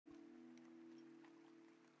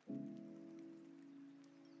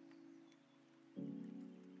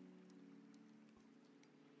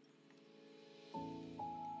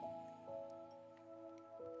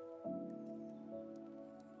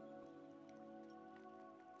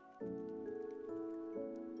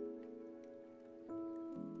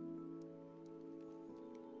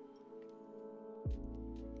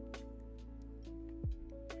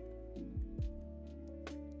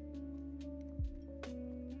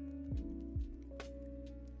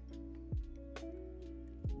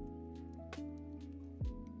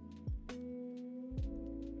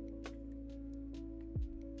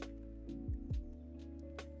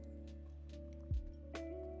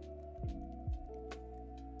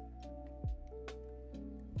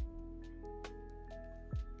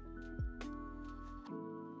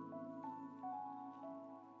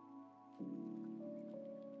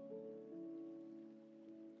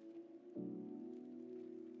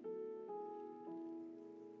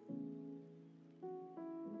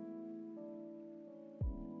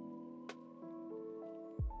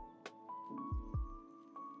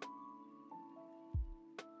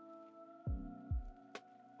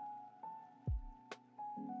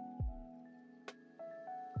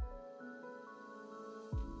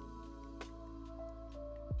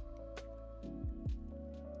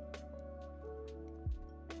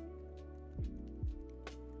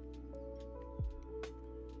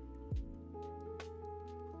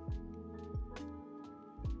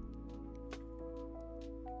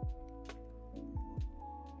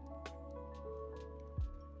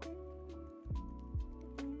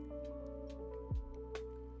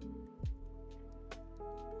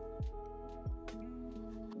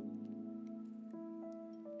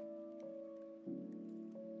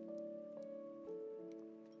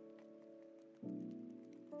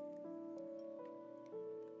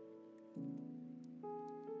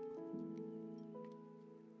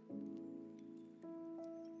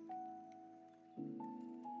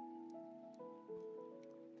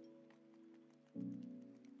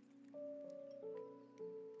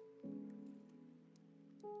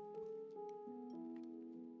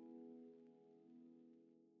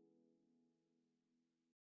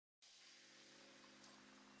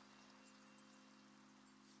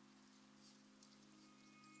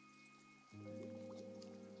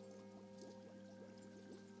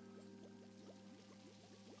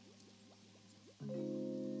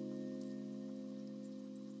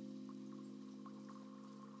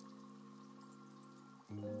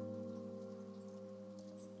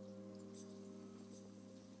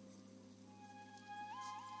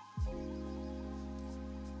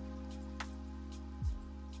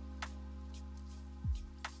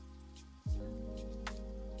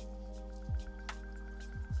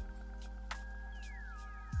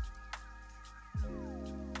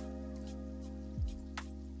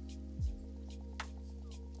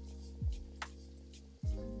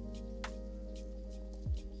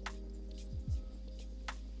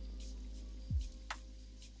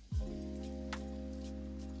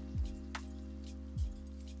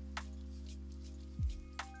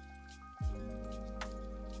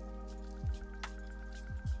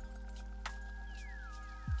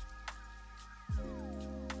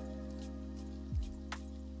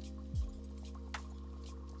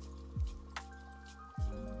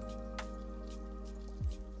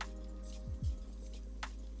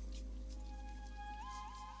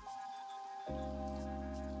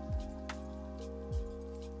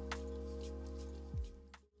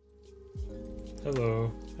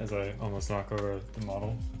Hello, as I almost knock over the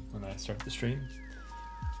model when I start the stream.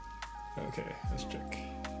 Okay, let's check.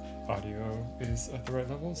 Audio is at the right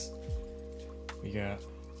levels. We got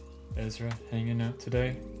Ezra hanging out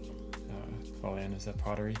today while Anna's at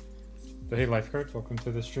pottery. But hey, Lifeguard, welcome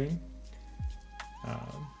to the stream.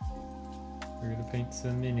 We're gonna paint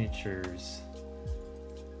some miniatures.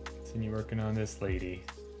 Continue working on this lady.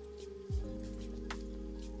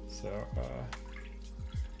 So,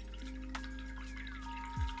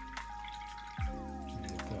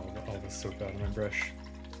 get all the soap out of my brush.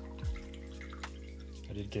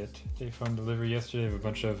 I did get a fun delivery yesterday of a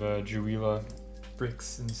bunch of Juwila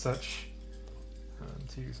bricks and such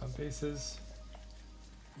to use on bases.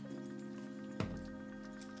 I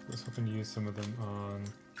was hoping to use some of them on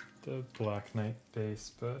the Black Knight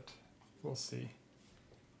base, but we'll see.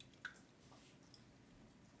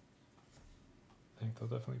 I think they'll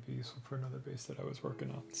definitely be useful for another base that I was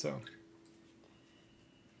working on, so.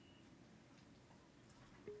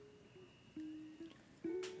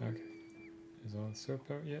 Okay, is all the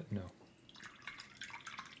soap out yet? No.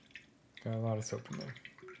 Got a lot of soap in there.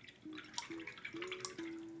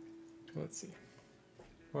 Let's see.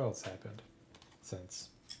 What else happened since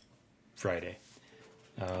Friday?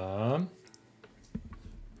 Need the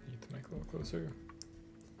mic a little closer.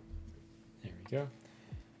 There we go.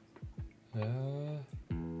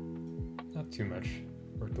 Not too much.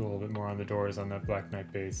 Worked a little bit more on the doors on that Black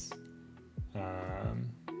Knight base.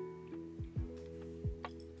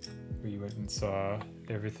 We went and saw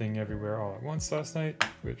Everything Everywhere All at Once last night,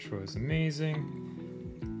 which was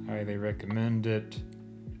amazing. Highly recommend it.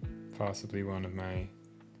 Possibly one of my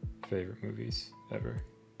favorite movies ever.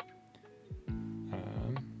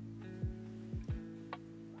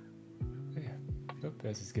 Yeah. Oh,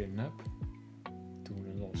 Bez is getting up. Doing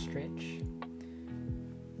a little stretch.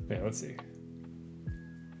 Yeah, let's see.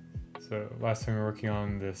 So last time we were working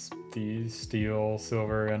on the steel,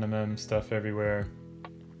 silver, NMM stuff everywhere,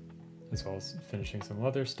 as well as finishing some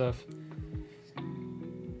leather stuff.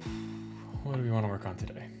 What do we want to work on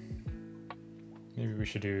today? Maybe we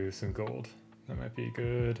should do some gold. That might be a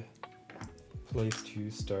good place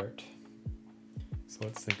to start. So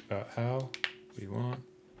let's think about how we want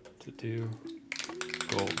to do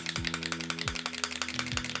gold.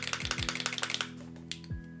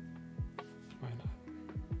 Why not?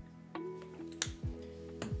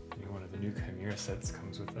 Maybe one of the new Chimera sets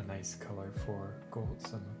comes with a nice color for gold,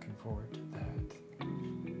 so I'm looking forward to that.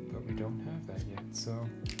 But we don't have that yet, so.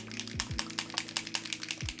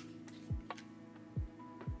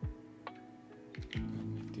 We'll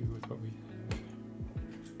make do with what we have.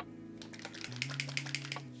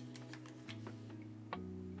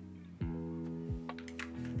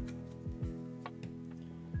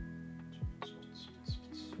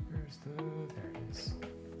 There it is.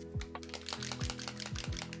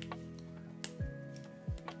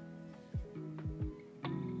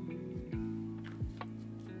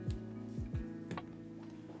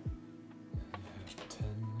 I have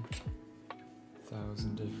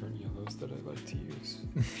 10,000 different yellows that I like to use.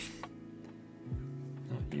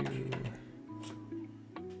 Not you.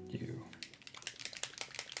 You.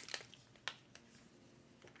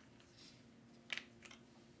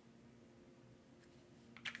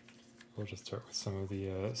 We'll just start with some of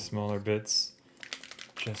the smaller bits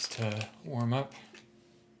just to warm up.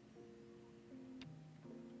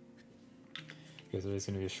 Because it is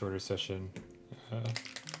going to be a shorter session. And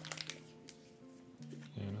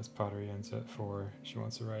as pottery ends at 4, she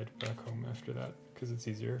wants to ride back home after that because it's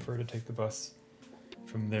easier for her to take the bus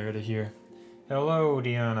from there to here. Hello,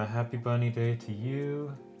 Deanna. Happy Bunny Day to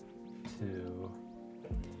you too.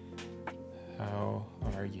 How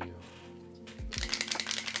are you?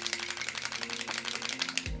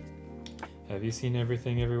 Have you seen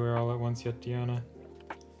Everything Everywhere All at Once yet, Deanna?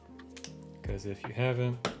 Because if you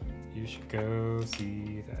haven't, you should go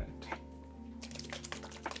see that.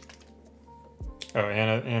 Oh,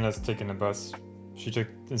 Anna's taking the bus. She took,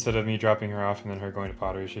 instead of me dropping her off and then her going to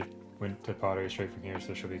pottery, she went to pottery straight from here,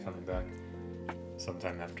 so she'll be coming back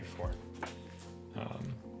sometime after 4.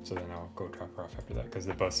 So then I'll go drop her off after that, because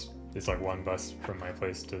the bus, it's like one bus from my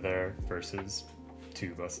place to there versus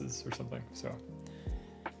 2 buses or something, so.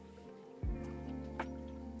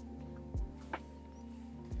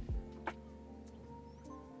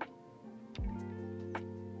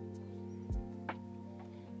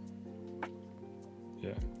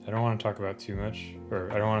 Yeah, I don't want to talk about too much,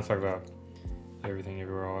 or I don't want to talk about Everything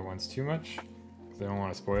Everywhere All at Once too much, because I don't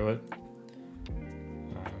want to spoil it.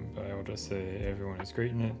 But I will just say everyone is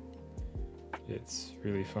great in it. It's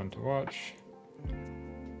really fun to watch.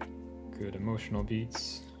 Good emotional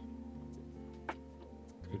beats.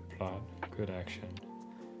 Good plot. Good action.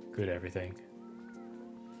 Good everything.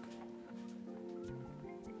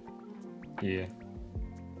 Yeah.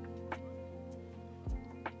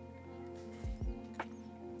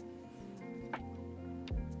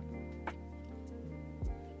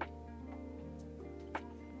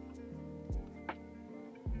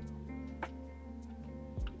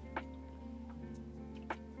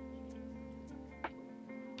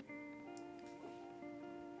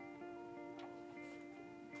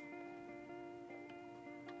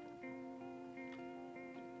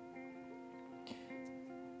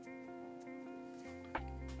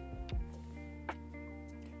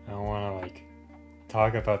 I don't want to like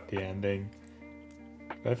talk about the ending,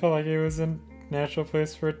 but I felt like it was a natural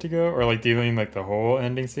place for it to go. Or like, do you mean like the whole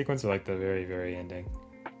ending sequence, or like the very, very ending?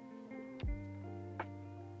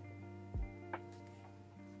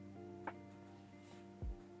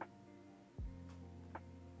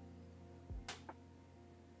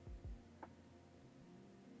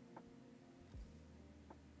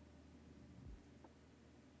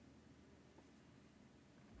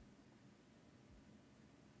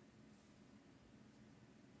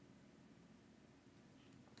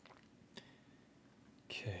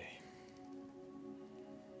 Okay.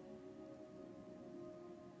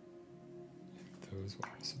 Those will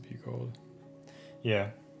also be gold. Yeah.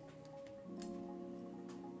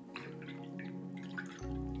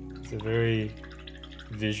 It's a very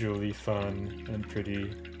visually fun and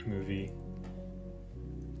pretty movie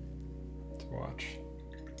to watch.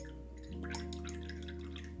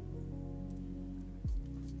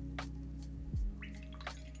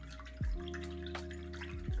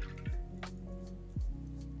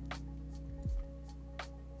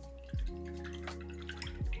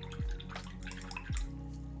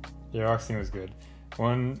 Yeah, rock scene was good.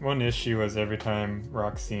 One issue was every time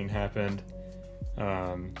rock scene happened,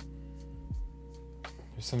 there's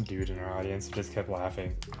some dude in our audience who just kept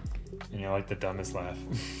laughing, and like the dumbest laugh.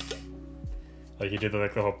 Like he did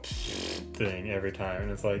like the whole thing every time,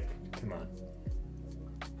 and it's like, come on.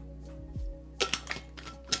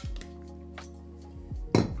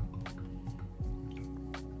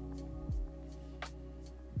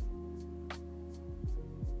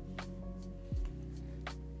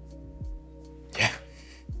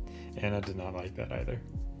 Anna did not like that either.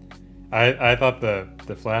 I thought the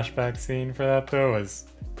flashback scene for that though was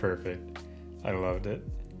perfect. I loved it.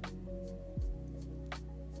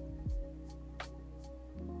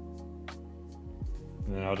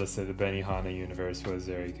 And then I'll just say the Benihana universe was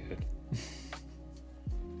very good.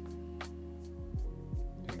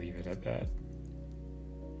 And leave it at that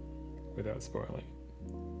without spoiling.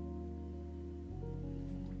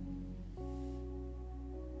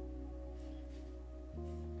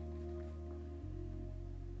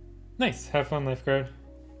 Nice, have fun, lifeguard.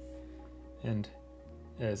 And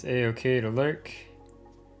as A-OK to lurk,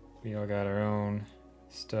 we all got our own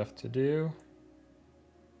stuff to do.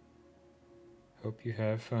 Hope you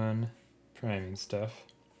have fun priming stuff.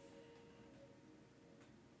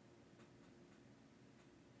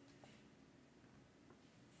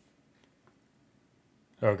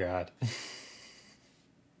 Oh god.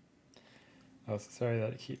 I'm so sorry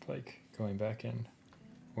that I keep like going back and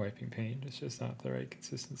wiping paint. It's just not the right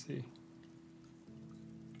consistency.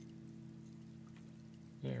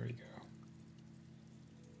 There we go.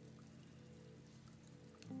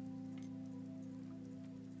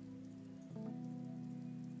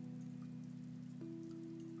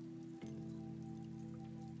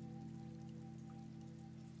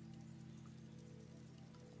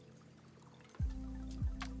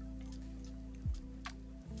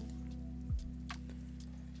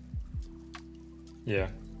 Yeah.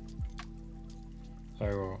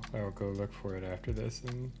 I will go look for it after this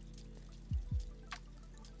and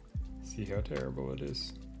see how terrible it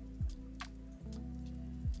is.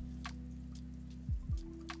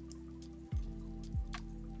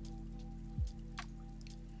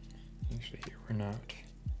 Actually, here we're not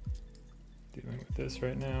dealing with this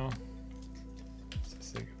right now. So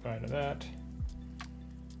say goodbye to that.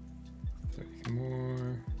 30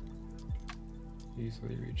 more.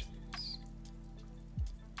 Easily reach these.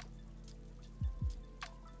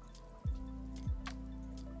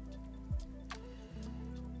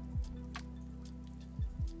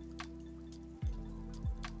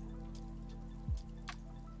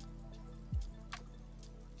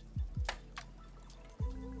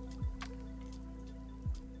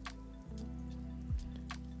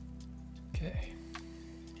 Okay.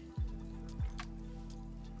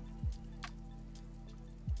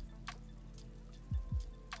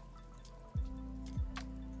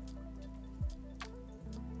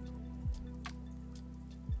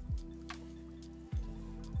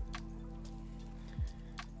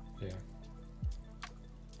 Yeah.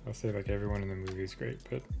 I'll say like everyone in the movie is great,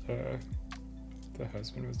 but the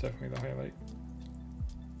husband was definitely the highlight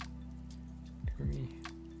for me.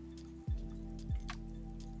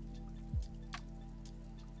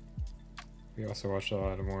 We also watched a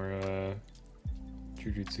lot of more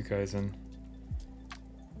Jujutsu Kaisen.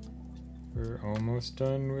 We're almost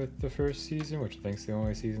done with the first season, which I think is the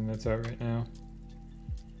only season that's out right now.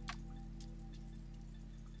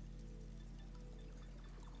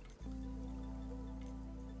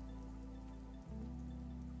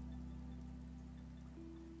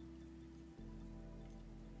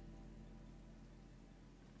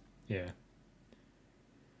 Yeah.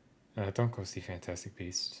 Don't go see Fantastic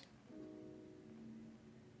Beasts.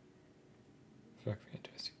 Fuck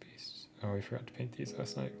Fantastic Beasts. Oh, we forgot to paint these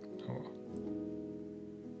last night. Oh well.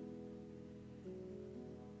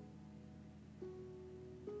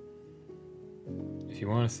 If you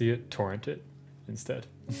want to see it, torrent it instead.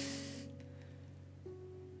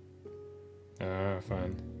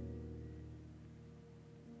 Fine.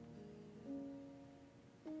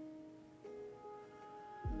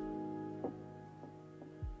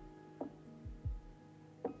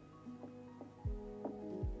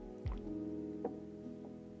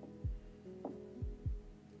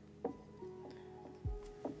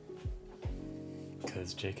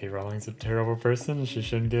 Because J.K. Rowling's a terrible person and she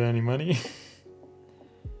shouldn't get any money.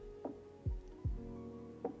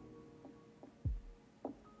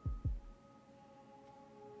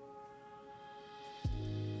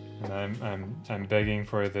 And I'm begging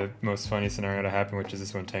for the most funny scenario to happen, which is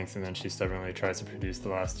this one tanks and then she stubbornly tries to produce the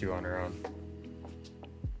last two on her own.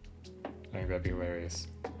 I think that'd be hilarious.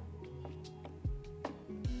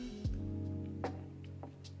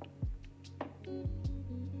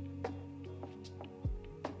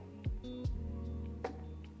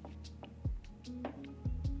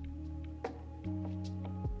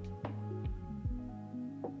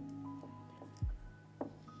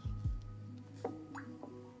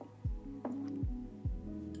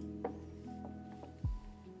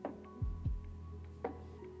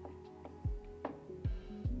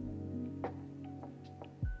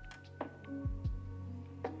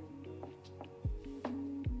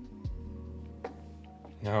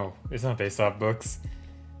 No, it's not based off books.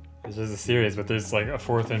 It's just a series, but there's like a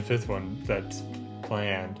fourth and fifth one that's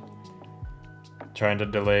planned. Trying to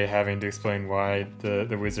delay having to explain why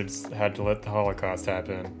the wizards had to let the Holocaust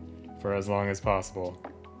happen for as long as possible.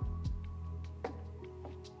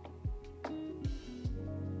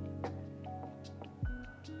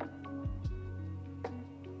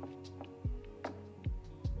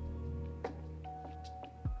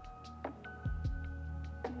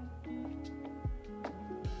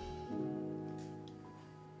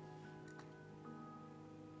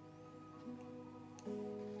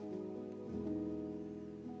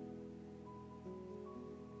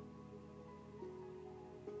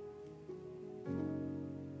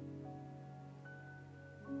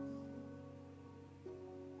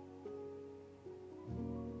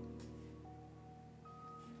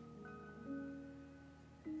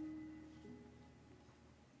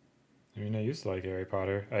 I mean, I used to like Harry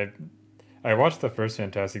Potter. I watched the first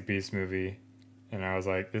Fantastic Beasts movie, and I was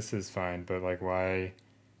like, this is fine, but like, why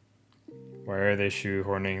are they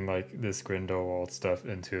shoehorning like this Grindelwald stuff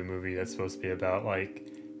into a movie that's supposed to be about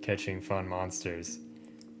like catching fun monsters?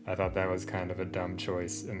 I thought that was kind of a dumb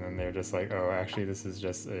choice, and then they're just like, oh, actually, this is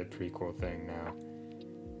just a prequel thing now.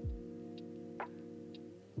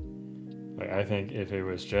 Like, I think if it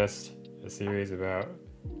was just a series about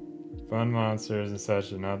fun monsters and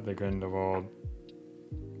such, and not the Grindelwald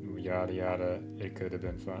yada yada, it could have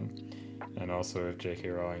been fun. And also if J.K.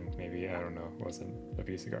 Rowling maybe, I don't know, wasn't a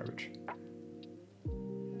piece of garbage.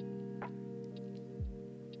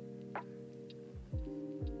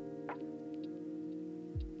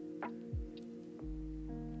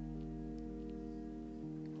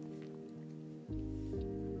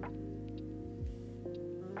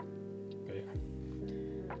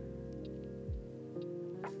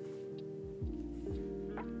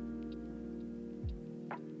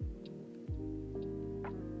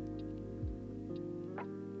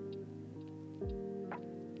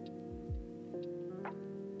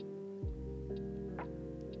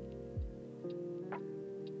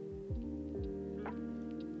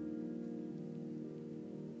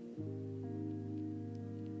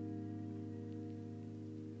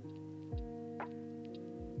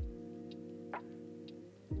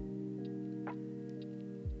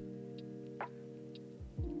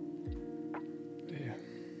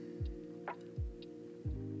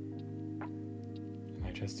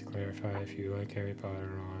 Just to clarify, if you like Harry Potter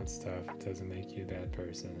and all that stuff, it doesn't make you a bad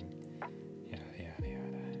person. Yada, yada,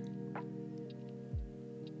 yada.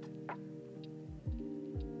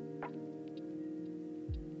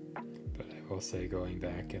 will say going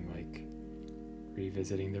back and like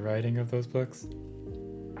revisiting the writing of those books,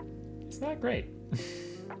 it's not great.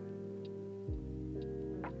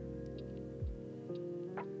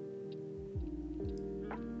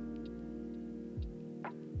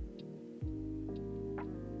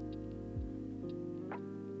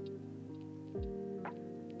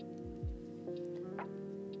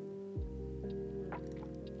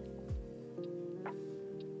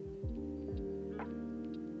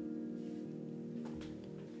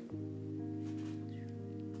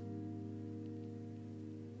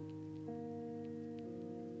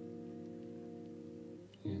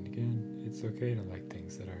 And again, it's okay to like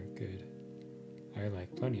things that aren't good. I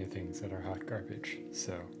like plenty of things that are hot garbage,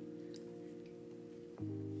 so.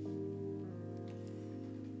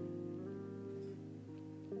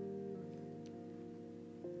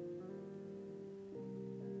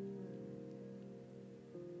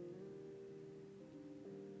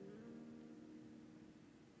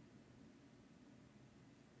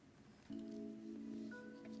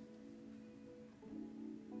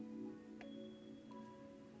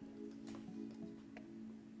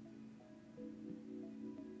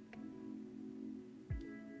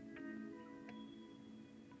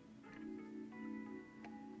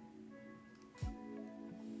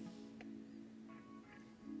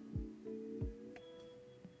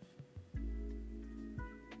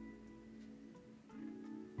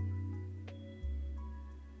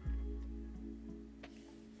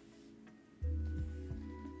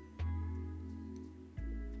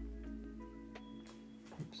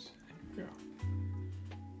 Oops, there we go.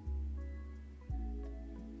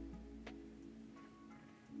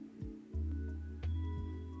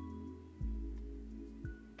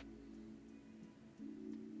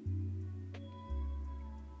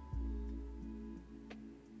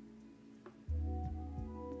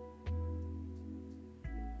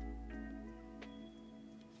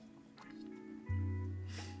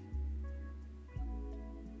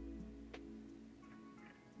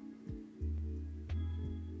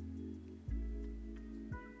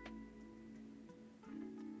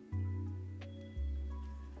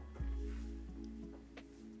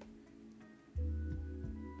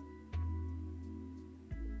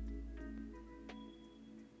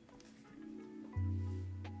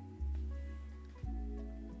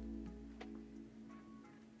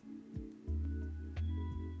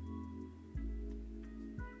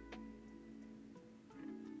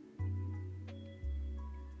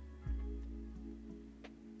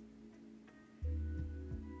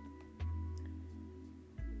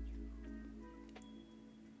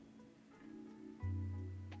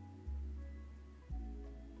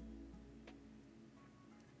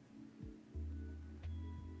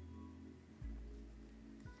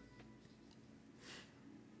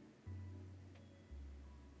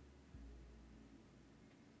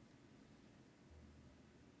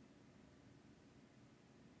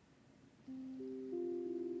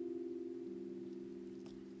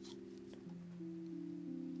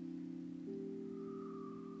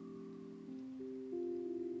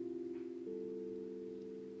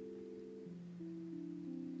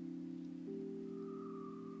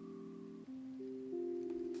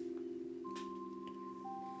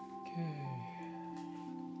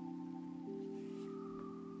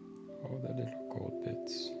 All the little gold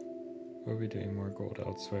bits. We'll be doing more gold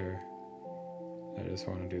elsewhere. I just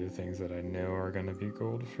want to do the things that I know are going to be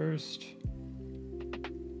gold first. And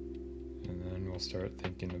then we'll start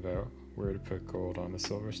thinking about where to put gold on the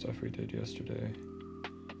silver stuff we did yesterday.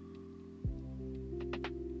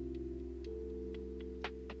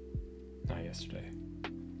 Not yesterday.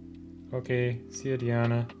 Okay, see ya,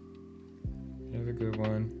 Diana. Have a good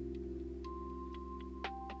one.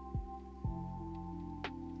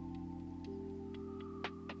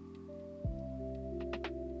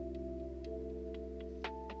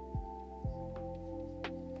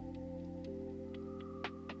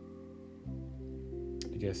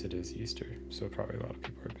 I guess it is Easter, so probably a lot of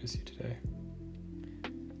people are busy today.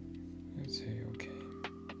 Let's say okay.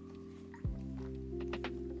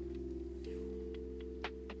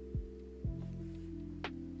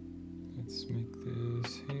 Let's make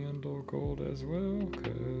this handle gold as well,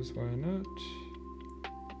 because why not?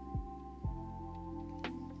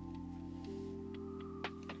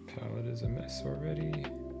 The palette is a mess already.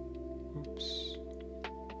 Oops.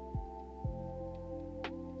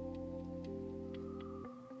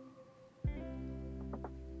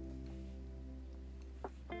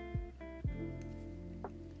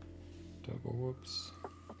 Whoops.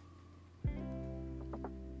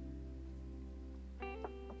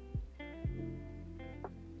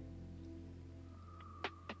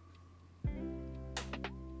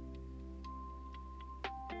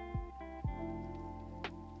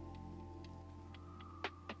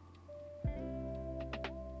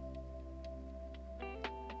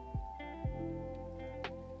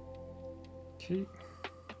 Sweet.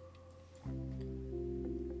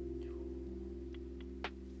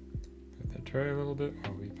 Let that dry a little bit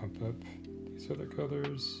while we pump up these other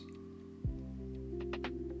colors.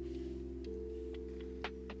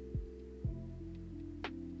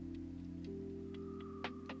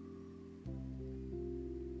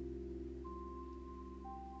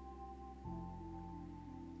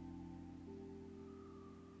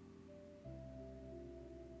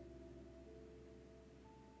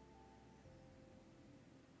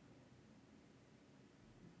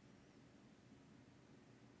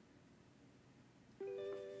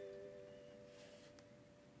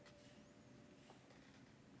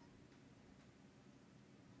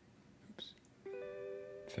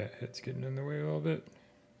 Fat head's getting in the way a little bit,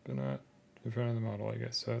 but not in front of the model, I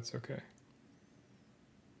guess, so that's okay.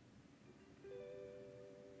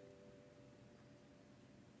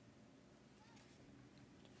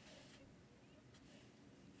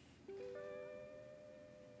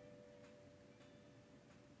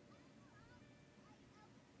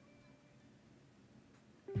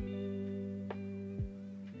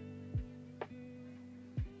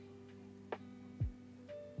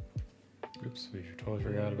 Oops, we totally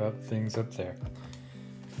forgot about things up there.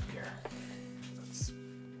 Here, let's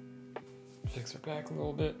fix our back a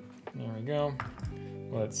little bit. There we go.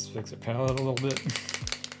 Let's fix our palette a little bit.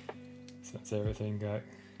 Since everything got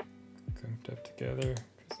conked up together,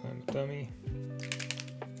 because I'm a dummy.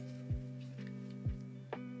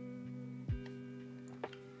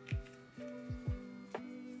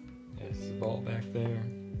 There's the ball back there.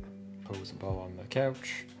 Pose the ball on the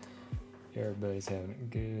couch. Everybody's having a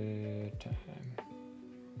good time.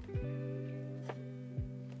 I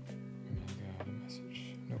got a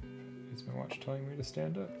message. Nope. Is my watch telling me to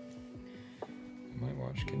stand up? My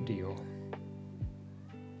watch can deal.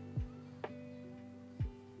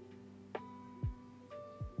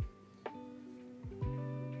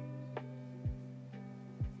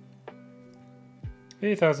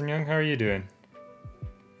 Hey, Thousand Young, how are you doing?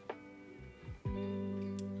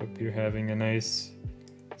 Hope you're having a nice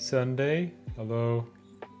Sunday, although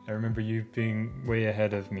I remember you being way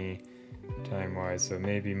ahead of me time-wise, so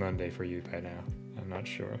maybe Monday for you by now. I'm not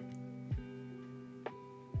sure.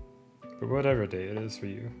 But whatever day it is for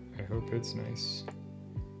you, I hope it's nice.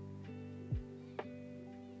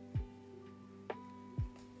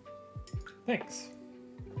 Thanks.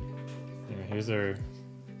 Yeah, here's our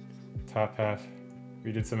top half.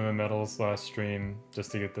 We did some of the metals last stream just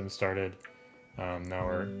to get them started. Now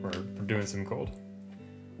we're doing some gold.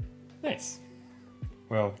 Nice.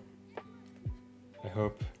 Well, I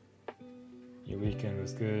hope your weekend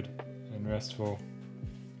was good and restful,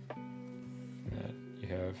 and that you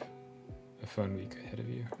have a fun week ahead of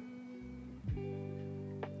you.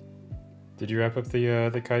 Did you wrap up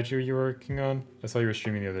the kaiju you were working on? I saw you were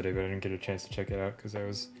streaming the other day, but I didn't get a chance to check it out because I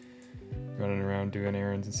was running around doing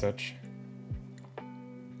errands and such.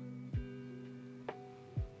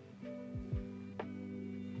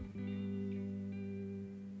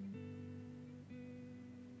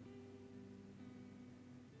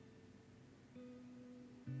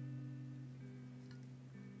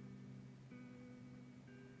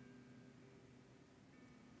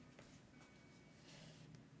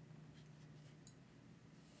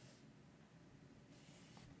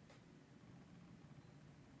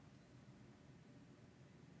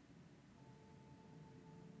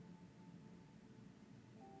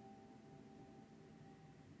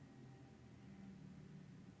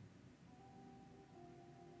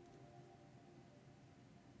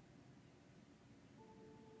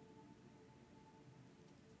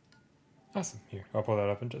 Awesome. Here, I'll pull that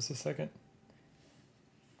up in just a second.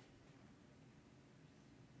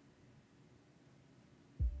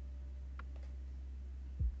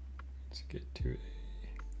 Let's get to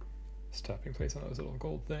a stopping place on those little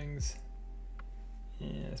gold things.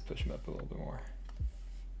 Yeah, let's push them up a little bit more.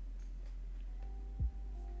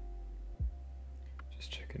 Just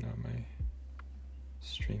checking out my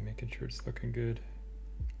stream, making sure it's looking good.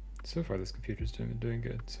 So far this computer's doing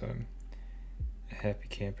good, so I'm a happy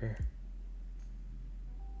camper.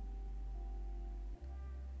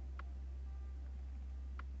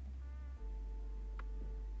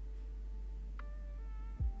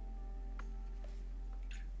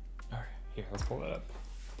 Here, let's pull that up.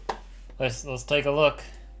 Let's take a look.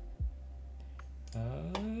 Yeah,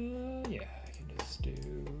 I can just do.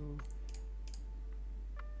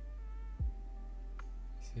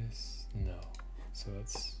 Is this no? So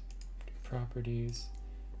let's do properties.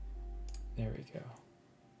 There we go.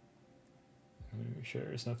 Let me make sure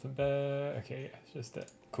there's nothing bad. Okay, yeah, it's just that.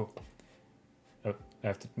 Cool. Oh, I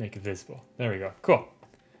have to make it visible. There we go. Cool.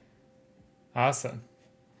 Awesome.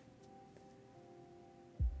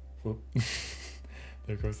 Whoop.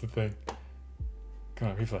 There goes the thing. Come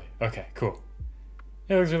on, replay. Okay, cool.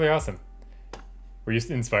 Yeah, it looks really awesome. Were you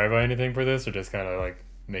inspired by anything for this, or just kind of like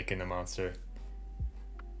making a monster?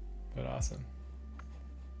 But awesome.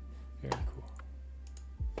 Very cool.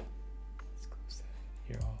 Let's close that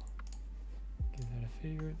here. I'll give that a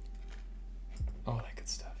favorite. All that good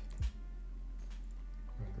stuff.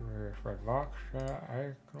 Red box.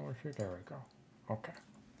 I can see. There we go. Okay.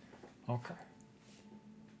 Okay.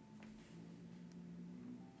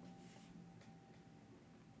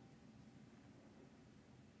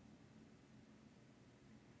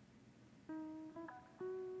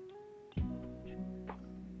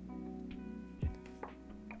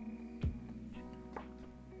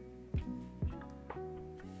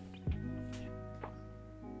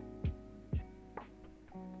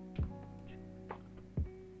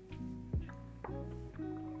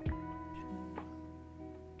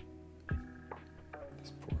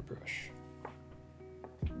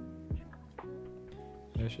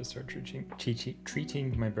 I should start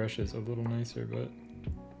treating my brushes a little nicer, but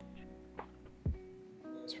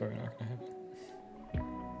it's probably not going to happen.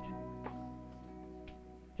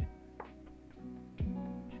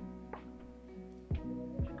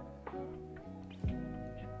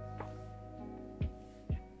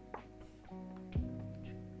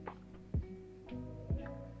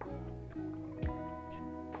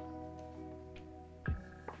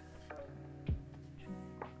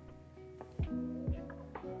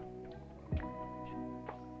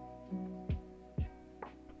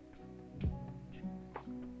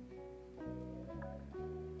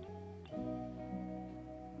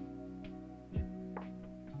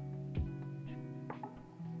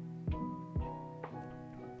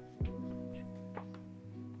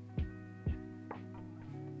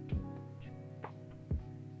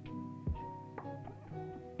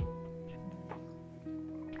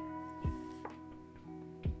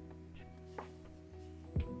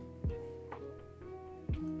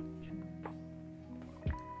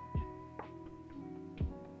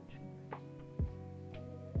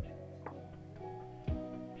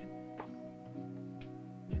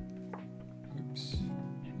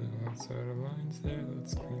 Outside of lines there,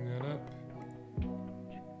 let's clean that up.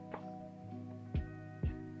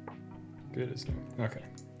 Good as new. Okay.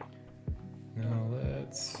 Now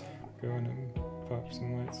let's go in and pop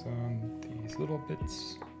some lights on these little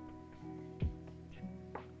bits.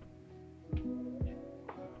 If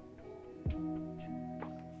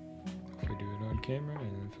we do it on camera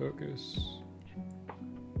and then focus.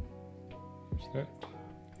 There's that.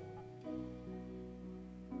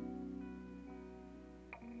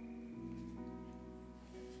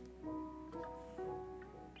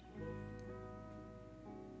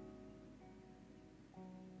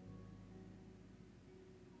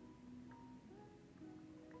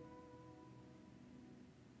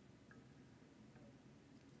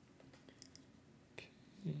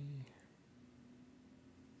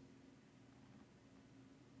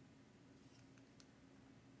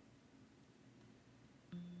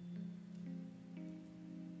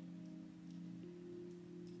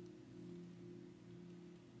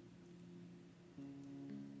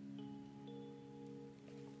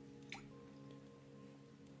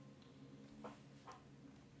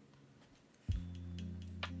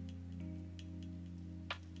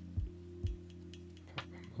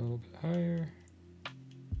 A little bit higher.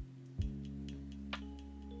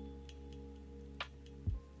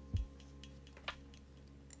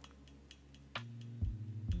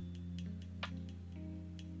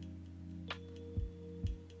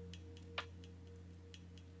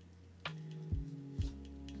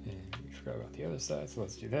 And we forgot about the other side, so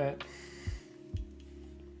let's do that.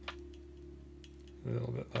 A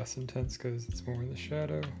little bit less intense because it's more in the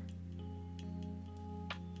shadow.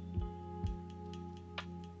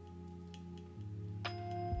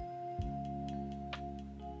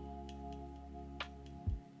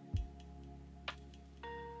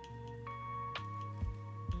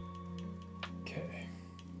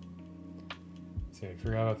 So I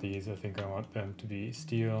forgot about these. I think I want them to be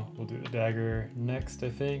steel. We'll do the dagger next,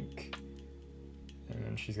 I think. And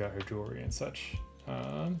then she's got her jewelry and such.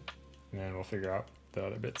 And then we'll figure out the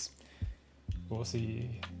other bits. We'll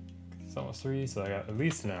see. It's almost 3, so I got at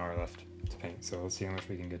least an hour left to paint. So let's see how much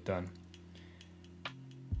we can get done.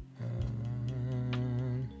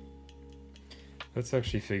 Let's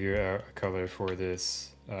actually figure out a color for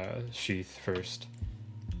this sheath first.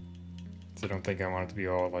 So I don't think I want it to be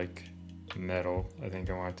all like metal. I think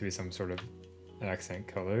I want it to be some sort of accent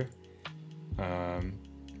color.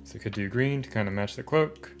 So I could do green to kind of match the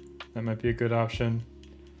cloak. That might be a good option.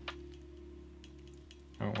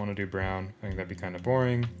 I don't want to do brown. I think that'd be kind of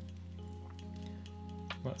boring.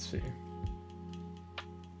 Let's see.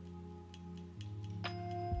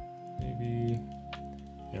 Maybe,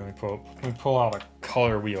 let me pull out a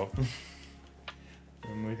color wheel.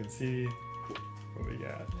 And we can see what we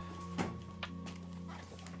got.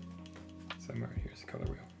 Somewhere here's the color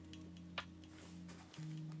wheel.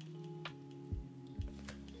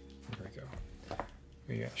 There we go.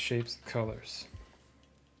 We got shapes and colors.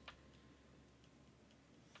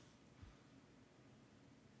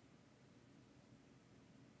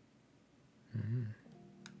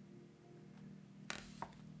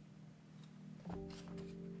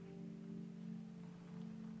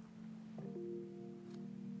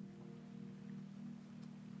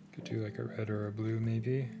 Could do like a red or a blue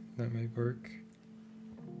maybe. That might work.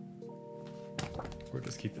 Or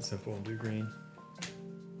just keep it simple and do green.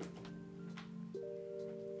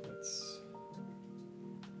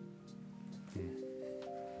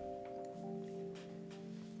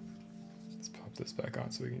 Let's pop this back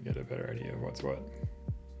on so we can get a better idea of what's what.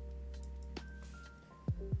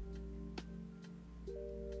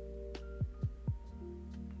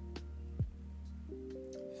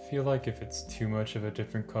 I feel like if it's too much of a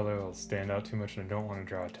different color, it'll stand out too much and I don't want to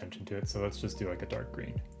draw attention to it, so let's just do like a dark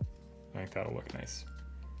green. I think that'll look nice.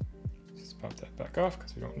 Just pop that back off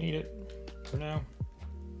because we don't need it for now.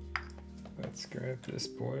 Let's grab this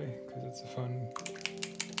boy because it's a fun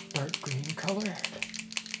dark green color.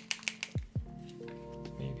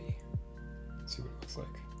 Maybe. Let's see what it looks like.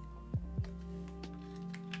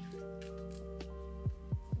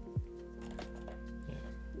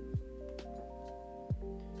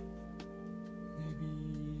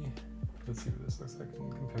 Let's see what this looks like in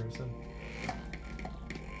comparison.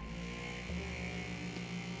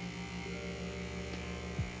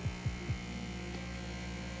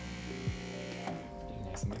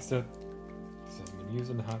 Nice and mixed up. This hasn't been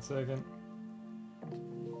used in a hot second. There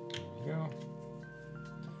we go.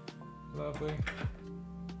 Lovely.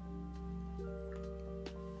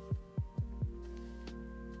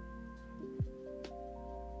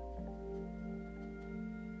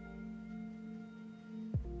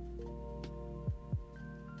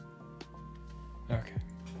 Okay.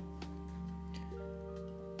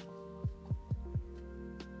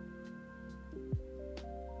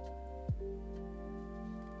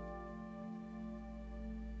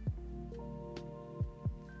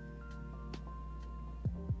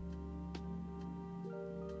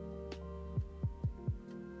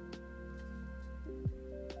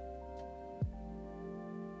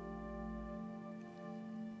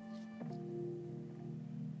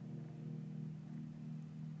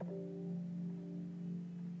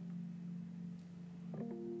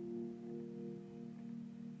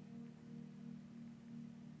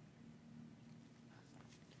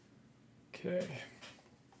 Okay.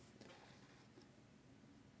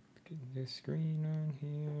 Get this screen on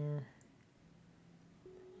here.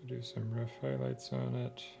 Do some rough highlights on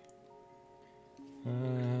it.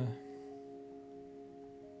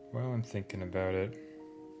 While I'm thinking about it,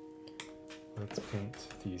 let's paint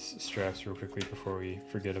these straps real quickly before we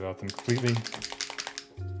forget about them completely. So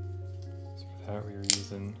for that we were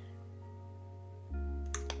using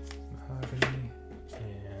mahogany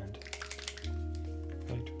and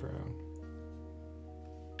light brown.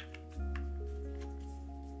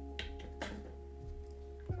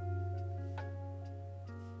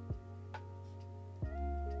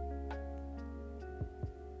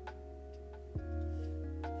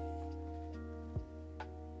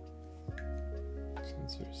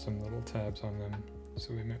 There's some little tabs on them,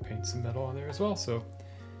 so we might paint some metal on there as well. So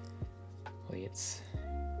let's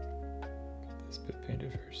get this bit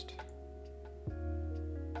painted first.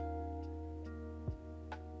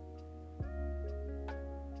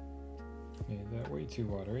 Made that way too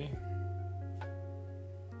watery.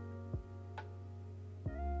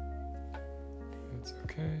 That's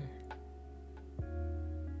okay.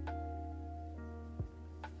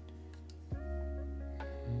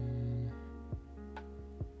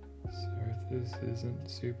 This isn't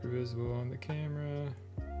super visible on the camera.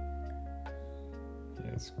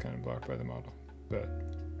 Yeah, it's kind of blocked by the model, but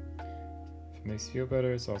if it makes you feel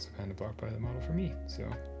better, it's also kind of blocked by the model for me, so.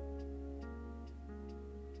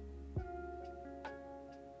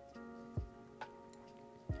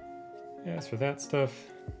 Yeah, as for that stuff,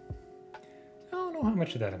 I don't know how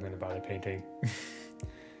much of that I'm going to bother painting.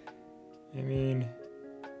 I mean,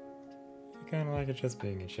 I kind of like it just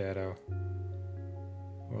being in shadow.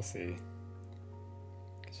 We'll see.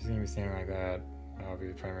 She's gonna be standing like that. That'll be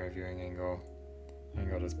the primary viewing angle. I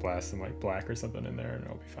think I'll just blast some like black or something in there and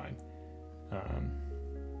it'll be fine.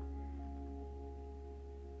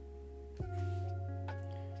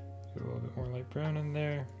 Do a little bit more light brown in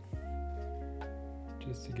there.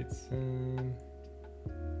 just to get some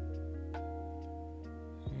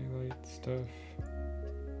highlight stuff.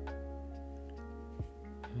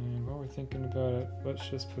 And while we're thinking about it, let's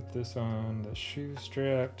just put this on the shoe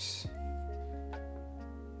straps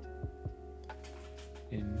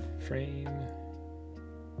in frame.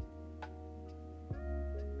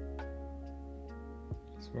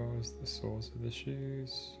 As well as the soles of the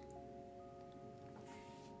shoes.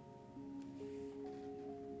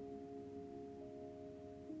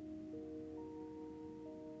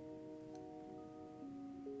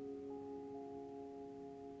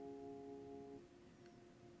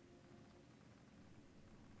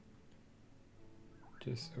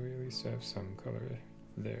 Just so we at least have some color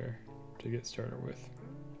there to get started with.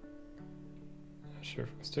 Not sure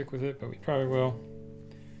if we'll stick with it, but we probably will.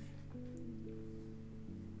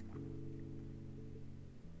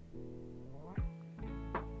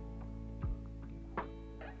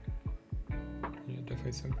 Yeah,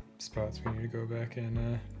 definitely some spots we need to go back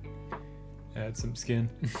and add some skin.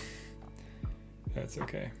 That's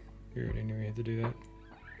okay. We already knew we had to do that.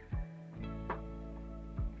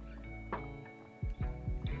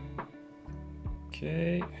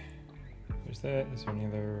 Okay, there's that. Is there any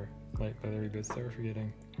other light leathery bits that we're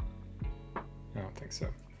forgetting? I don't think so.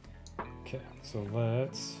 Okay, so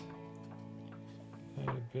let's add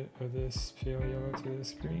a bit of this pale yellow to the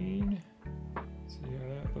screen. See how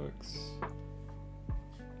that looks.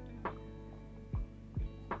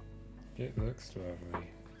 It looks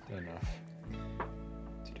lovely enough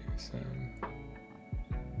to do some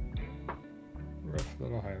rough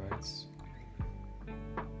little highlights.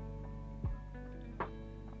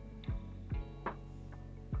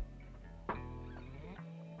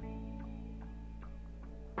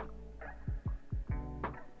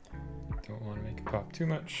 Don't want to make it pop too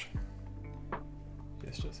much.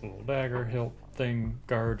 It's just a little dagger, hilt thing,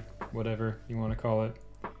 guard, whatever you want to call it.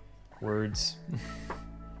 Words.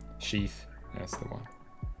 Sheath, that's the one.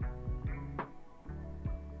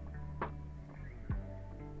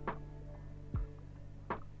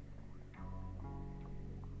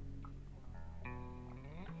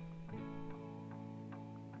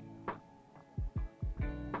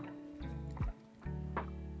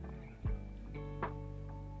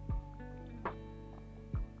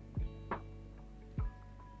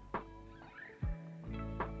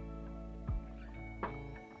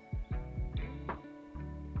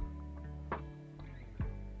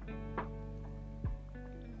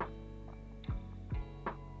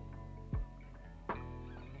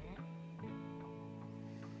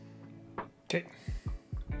 Okay.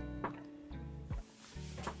 Now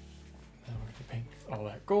we're going to paint all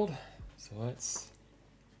that gold. So let's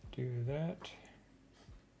do that.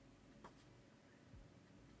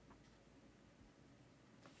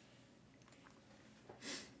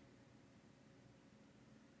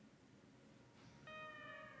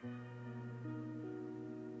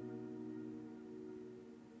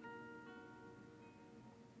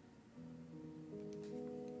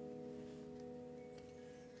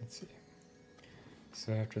 Let's see.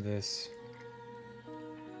 So after this,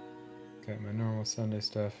 got my normal Sunday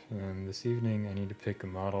stuff, and then this evening I need to pick a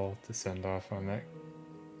model to send off on that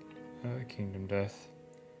Kingdom Death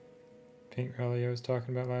paint rally I was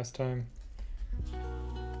talking about last time.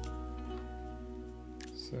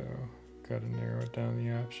 So, gotta narrow it down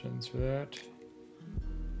the options for that.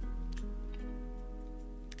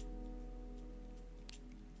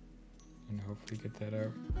 And hopefully get that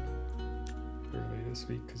out early this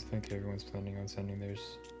week, because I think everyone's planning on sending theirs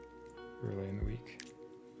early in the week.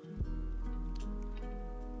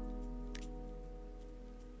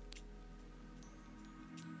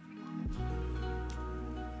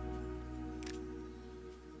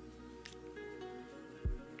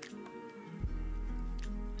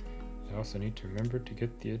 I also need to remember to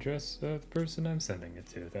get the address of the person I'm sending it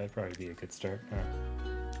to. That'd probably be a good start. I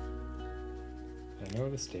know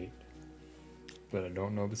the state, but I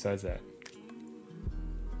don't know besides that.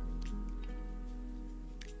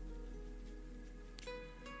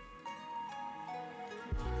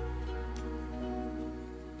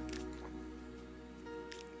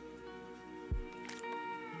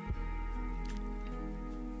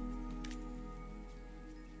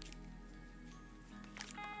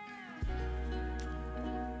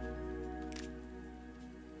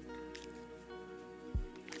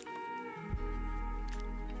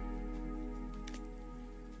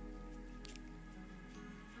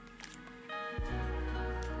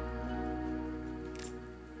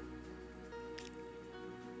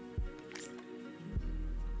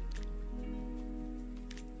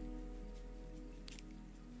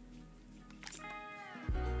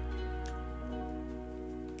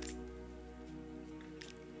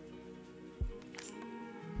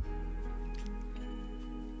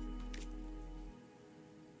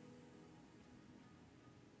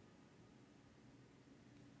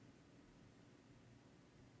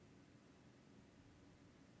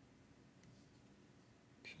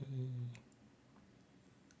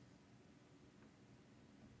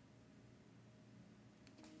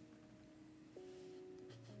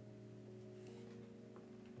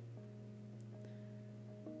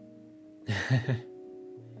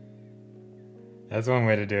 That's one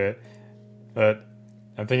way to do it, but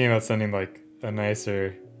I'm thinking about sending like a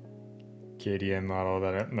nicer KDM model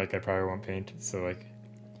that I probably won't paint. So like,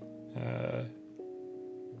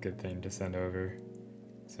 good thing to send over.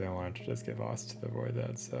 So I don't want it to just get lost to the void.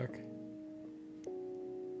 That'd suck.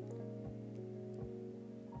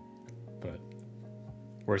 But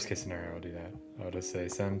worst case scenario, I'll do that. I'll just say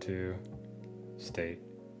send to state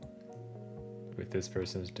with this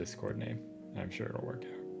person's Discord name. I'm sure it'll work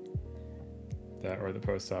out. That or the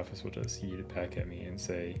post office will just yeet it back at me and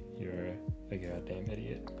say you're a goddamn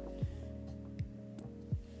idiot.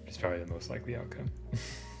 Which is probably the most likely outcome.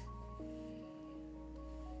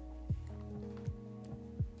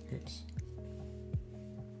 Oops.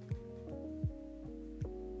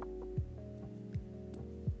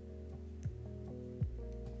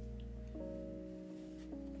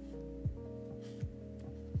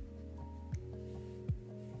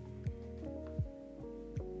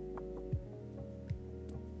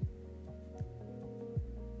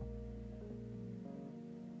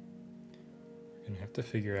 We're gonna have to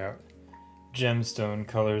figure out gemstone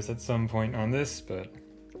colors at some point on this, but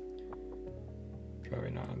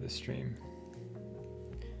probably not on this stream.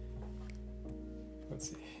 Let's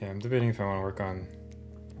see. Yeah, I'm debating if I want to work on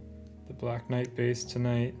the Black Knight base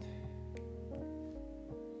tonight,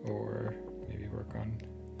 or maybe work on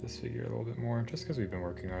this figure a little bit more, just because we've been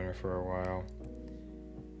working on her for a while.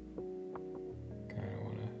 Kind of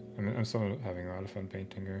want to. I'm still having a lot of fun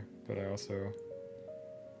painting her, but I also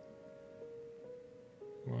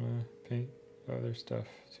want to paint other stuff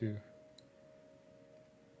too.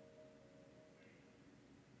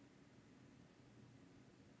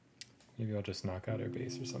 Maybe I'll just knock out her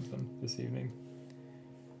base or something this evening.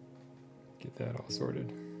 Get that all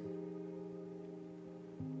sorted.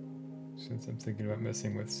 Since I'm thinking about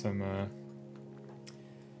messing with some, I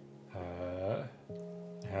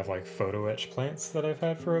have like photo etch plants that I've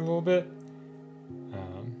had for a little bit.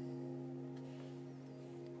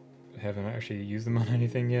 I haven't actually used them on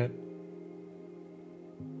anything yet.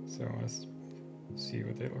 So I want to see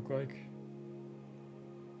what they look like.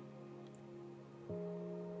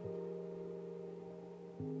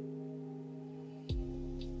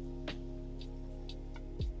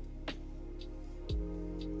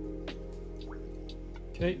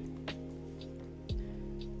 Okay,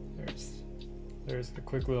 there's the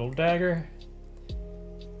quick little dagger.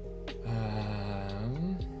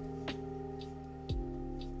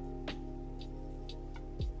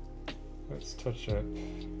 Let's touch up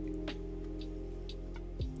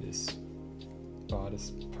this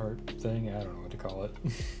bodice part thing. I don't know what to call it.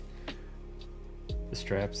 The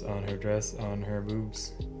straps on her dress, on her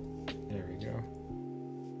boobs. There we go.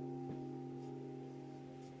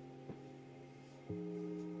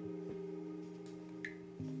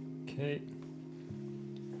 Okay.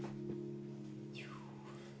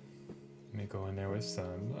 Let me go in there with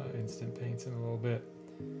some instant paints in a little bit.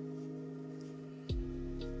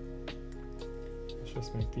 Let's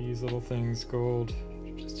just make these little things gold,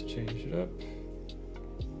 just to change it up.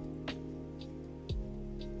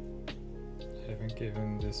 I haven't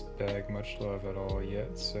given this bag much love at all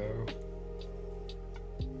yet, so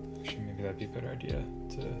actually maybe that'd be a better idea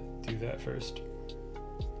to do that first.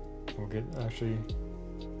 We'll get actually.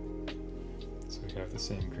 So we have the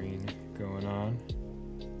same green going on.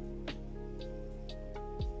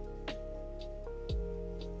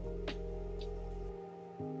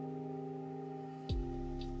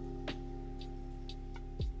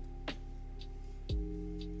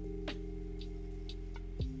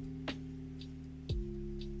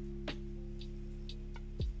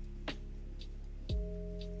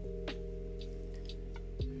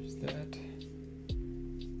 There's that.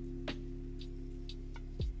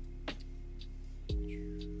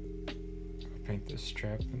 Paint the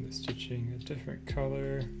strap and the stitching a different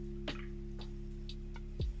color.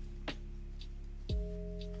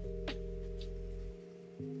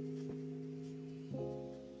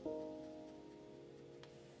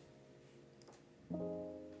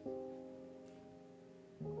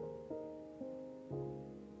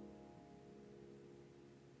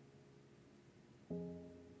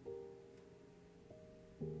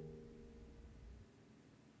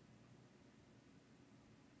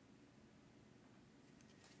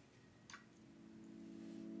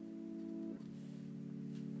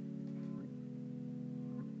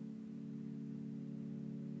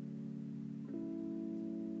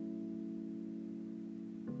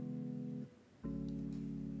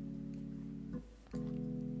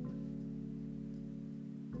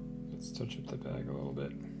 Let's touch up the bag a little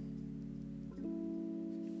bit.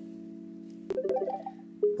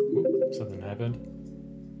 Oop, something happened.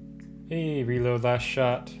 Hey, reload last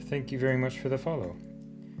shot. Thank you very much for the follow.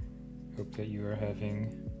 Hope that you are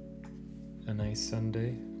having a nice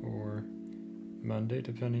Sunday or Monday,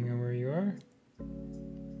 depending on where you are. I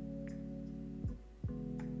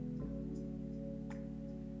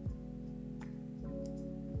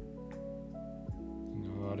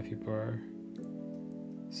know a lot of people are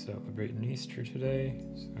celebrating Easter today,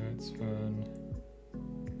 so that's fun.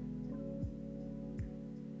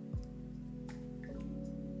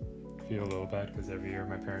 I feel a little bad because every year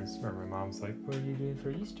my parents or my mom's like, "What are you doing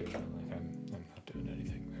for Easter?" And I'm like, I'm not doing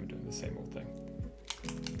anything. I'm doing the same old thing.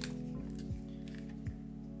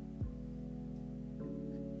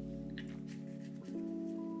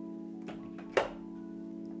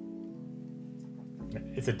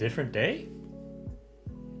 It's a different day?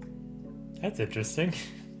 That's interesting.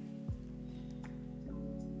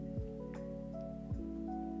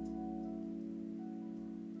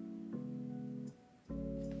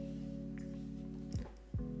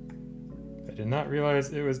 I did not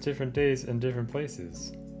realize it was different days and different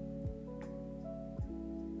places.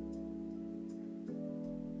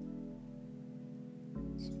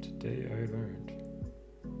 So today I learned.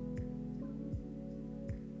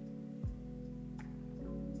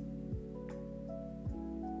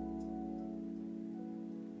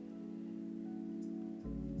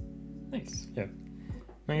 Nice, yeah.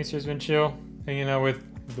 My Easter's been chill, hanging out with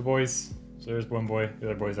the boys. So there's one boy, the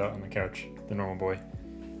other boy's out on the couch, the normal boy.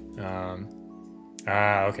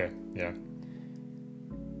 Okay, yeah.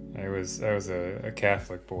 I was a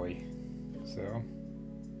Catholic boy, so.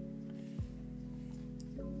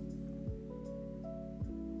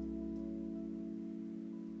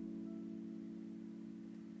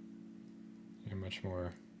 You're much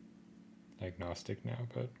more agnostic now,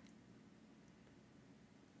 but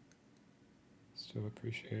still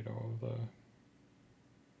appreciate all of the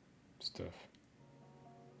stuff.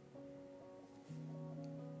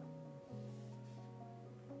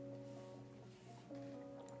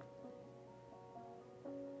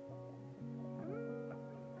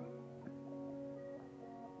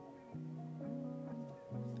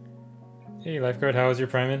 Hey lifeguard, how was your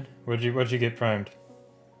priming? What'd you get primed?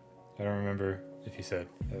 I don't remember if you said.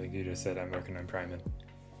 I think you just said I'm working on priming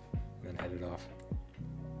and then headed off.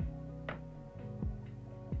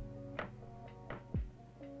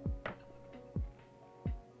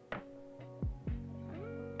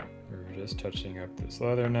 We're just touching up this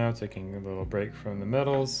leather now, taking a little break from the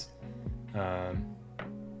metals.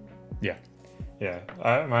 Yeah.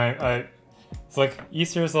 It's like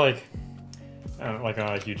Easter's like, I don't know, like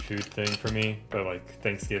not a huge food thing for me, but like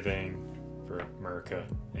Thanksgiving for America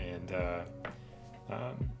and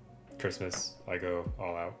Christmas, I go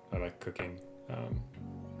all out. I like cooking. I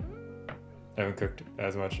haven't cooked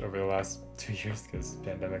as much over the last 2 years because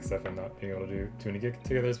pandemic stuff and not being able to do too many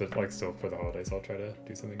get-togethers, but like still for the holidays, I'll try to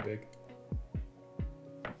do something big.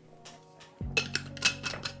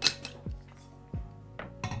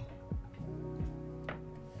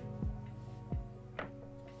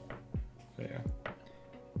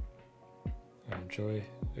 Enjoy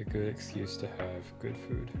a good excuse to have good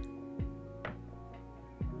food.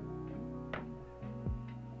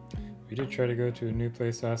 We did try to go to a new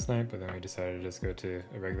place last night, but then we decided to just go to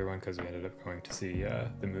a regular one because we ended up going to see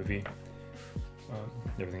the movie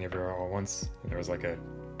Everything Everywhere All at Once. And there was like it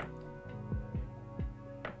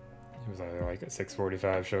was either like a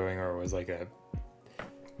 6:45 showing or it was like a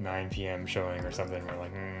 9 p.m. showing or something. We're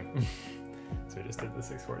like, So we just did the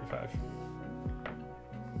 6:45.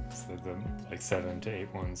 So the like 7 to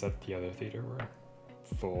 8 ones at the other theater were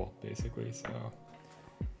full basically, so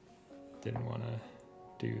didn't want to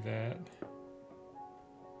do that.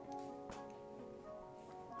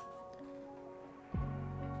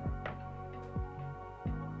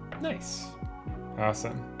 Nice.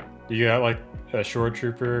 Awesome. You got like a shore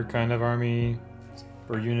trooper kind of army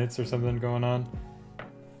or units or something going on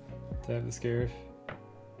to have the scarif?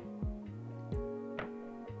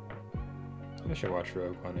 I should watch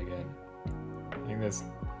Rogue One again.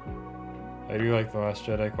 I do like The Last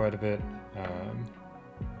Jedi quite a bit,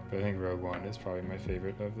 but I think Rogue One is probably my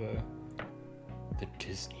favorite of the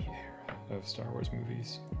Disney era of Star Wars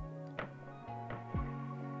movies.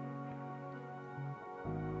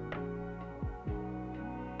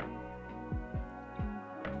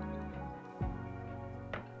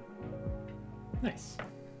 Nice.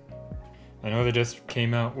 I know they just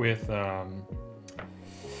came out with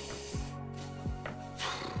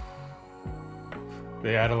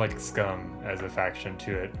they added like Scum as a faction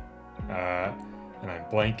to it, and I'm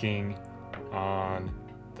blanking on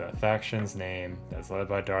the faction's name that's led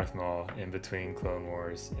by Darth Maul in between Clone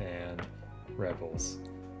Wars and Rebels.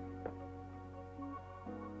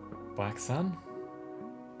 Black Sun?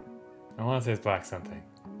 I want to say it's Black something.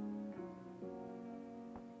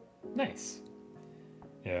 Nice.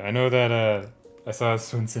 Yeah, I know that I saw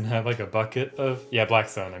Swinson had like a bucket of... Yeah, Black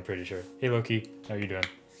Sun, I'm pretty sure. Hey Loki, how are you doing?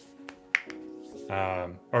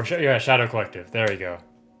 Yeah, Shadow Collective. There we go.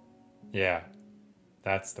 Yeah,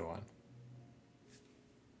 that's the one.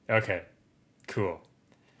 Okay, cool.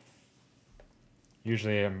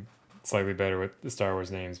 Usually I'm slightly better with the Star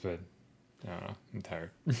Wars names, but I don't know, I'm tired.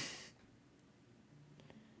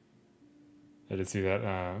 I did see that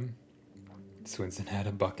Swinson had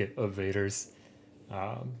a bucket of Vaders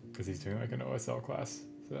because he's doing like an OSL class,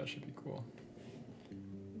 so that should be cool.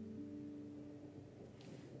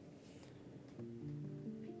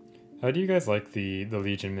 How do you guys like the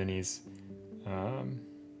Legion minis?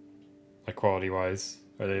 Like quality wise,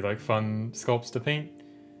 are they like fun sculpts to paint?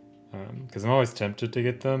 Because I'm always tempted to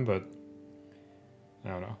get them, but I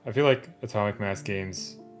don't know. I feel like Atomic Mass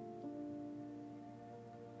Games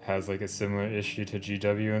has like a similar issue to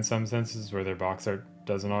GW in some senses, where their box art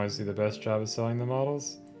doesn't always do the best job of selling the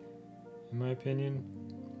models, in my opinion.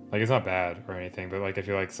 Like, it's not bad or anything, but like I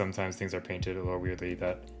feel like sometimes things are painted a little weirdly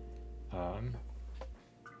that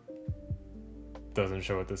doesn't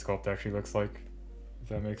show what the sculpt actually looks like, if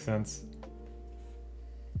that makes sense.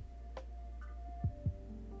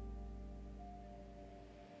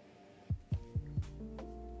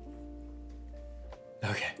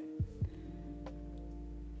 Okay.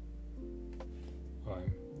 Well,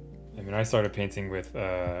 I mean, I started painting with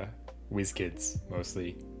WizKids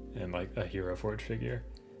mostly, and like a Hero Forge figure,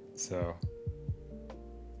 so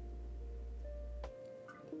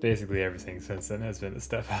basically everything since then has been a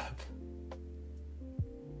step up.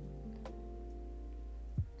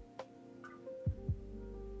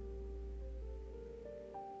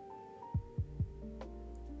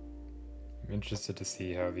 I'm interested to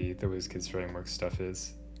see how the WizKids framework stuff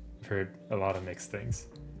is. I've heard a lot of mixed things.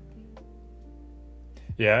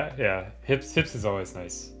 Yeah, hips is always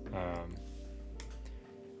nice.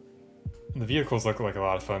 The vehicles look like a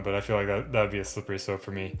lot of fun, but I feel like that would be a slippery slope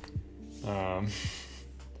for me.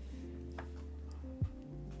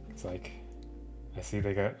 It's like, I see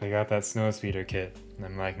they got that snowspeeder kit, and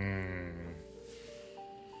I'm like,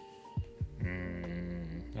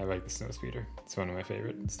 I like the snowspeeder. It's one of my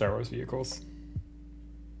favorite Star Wars vehicles.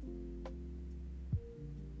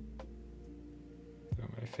 So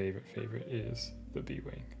my favorite is the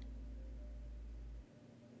B-Wing.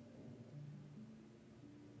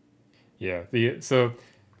 Yeah,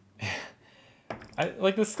 I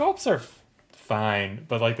like the sculpts are fine,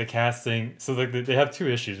 but like the casting, so like they have two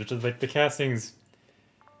issues, which is like the casting's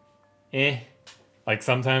like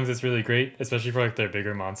sometimes it's really great, especially for like their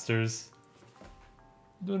bigger monsters.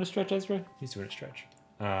 Doing a stretch, Ezra? He's doing a stretch.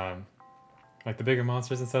 Like the bigger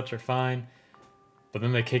monsters and such are fine, but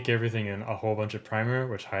then they kick everything in a whole bunch of primer,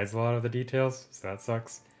 which hides a lot of the details, so that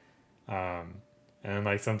sucks. And then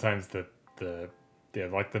like sometimes the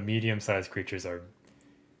medium-sized creatures are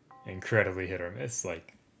incredibly hit or miss.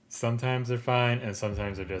 Like sometimes they're fine, and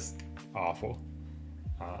sometimes they're just awful.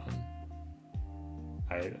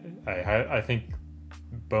 I think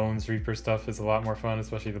Bones Reaper stuff is a lot more fun,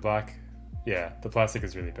 especially the black. Yeah, the plastic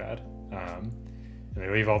is really bad. And they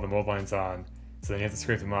leave all the mold lines on, so then you have to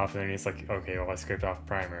scrape them off, and then it's like, okay, well I scraped off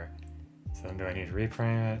primer, so then do I need to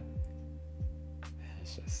reprime it? Yeah,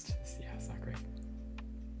 it's not great.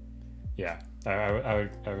 Yeah, I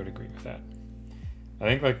would agree with that. I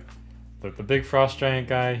think like the big frost giant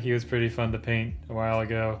guy, he was pretty fun to paint a while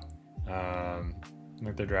ago.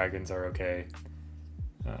 Like the dragons are okay.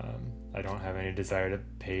 I don't have any desire to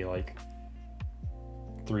pay like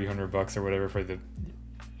 $300 or whatever for the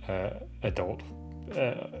adult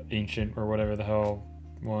ancient or whatever the hell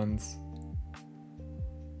ones.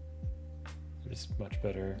 There's much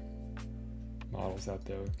better models out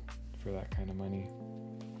there for that kind of money.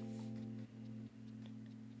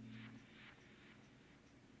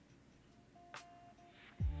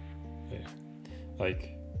 Yeah,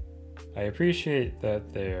 like I appreciate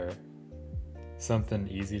that they're something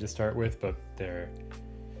easy to start with, but they're,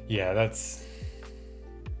 yeah, that's,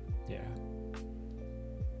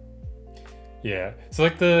 yeah. So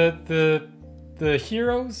like the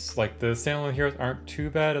heroes, like the standalone heroes aren't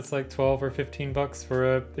too bad. It's like $12 or $15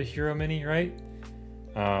 for a hero mini, right?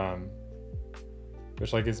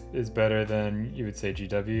 Which like is better than you would say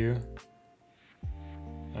GW.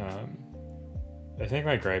 I think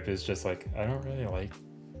my gripe is just like I don't really like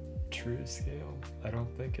true scale. I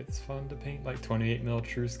don't think it's fun to paint. Like 28mm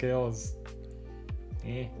true scale is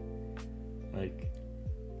like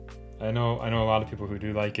I know a lot of people who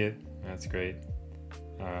do like it. That's great.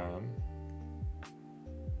 But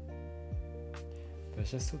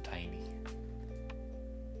it's just so tiny.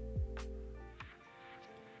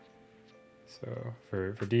 So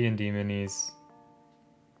for D&D minis,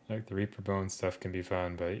 like the Reaper Bone stuff can be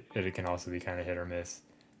fun, but it can also be kind of hit or miss.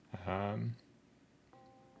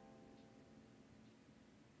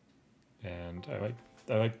 And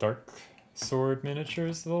I like Dark Sword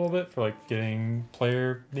miniatures a little bit for like getting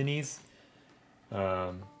player minis.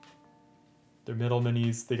 They're middle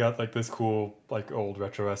minis. They got like this cool like old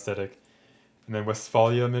retro aesthetic. And then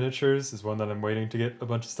Westphalia miniatures is one that I'm waiting to get a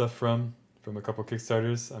bunch of stuff from a couple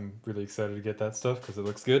Kickstarters. I'm really excited to get that stuff because it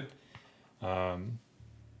looks good.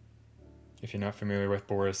 If you're not familiar with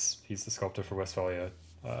Boris, he's the sculptor for Westphalia.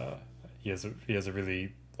 He has a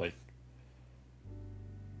really like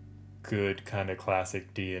good kind of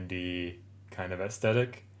classic D&D kind of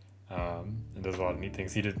aesthetic, and does a lot of neat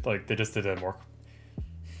things. He did like they just did a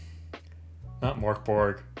not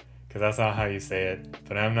Morkborg, because that's not how you say it,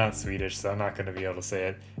 but I'm not Swedish, so I'm not going to be able to say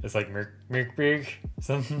it. It's like Mirkbrig,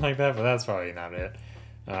 something like that, but that's probably not it.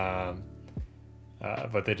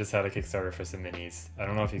 But they just had a Kickstarter for some minis. I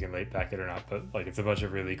don't know if you can late back it or not, but like it's a bunch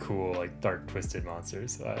of really cool, like dark twisted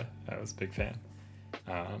monsters. So I was a big fan.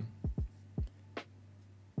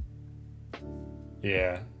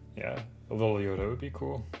 Yeah, a little Yoda would be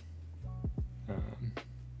cool.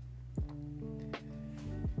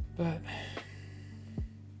 But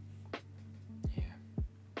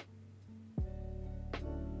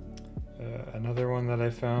another one that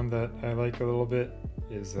I found that I like a little bit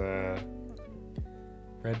is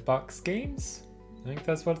Redbox Games. I think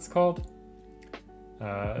that's what it's called.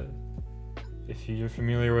 If you're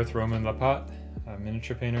familiar with Roman Lapat, a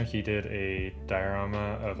miniature painter, he did a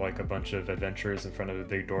diorama of like a bunch of adventurers in front of a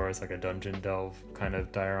big door. It's like a dungeon delve kind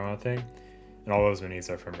of diorama thing. And all those minis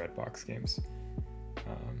are from Redbox Games.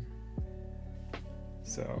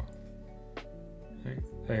 So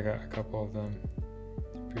I got a couple of them.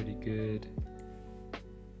 Pretty good.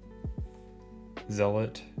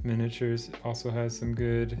 Zealot Miniatures also has some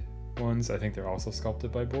good ones. I think they're also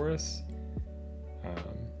sculpted by Boris.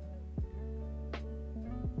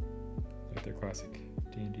 Like their classic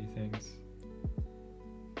D&D things.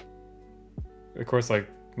 Of course, like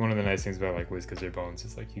one of the nice things about like WizKids Bones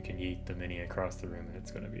is like you can yeet the mini across the room and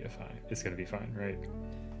it's gonna be fine, right?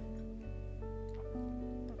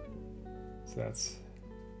 So that's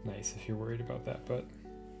nice if you're worried about that, but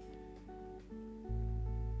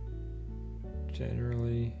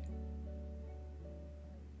generally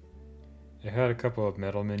I had a couple of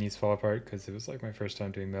metal minis fall apart because it was like my first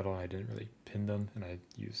time doing metal and I didn't really pin them and I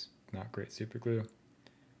used not great super glue.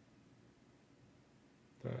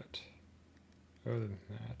 But other than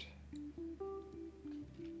that,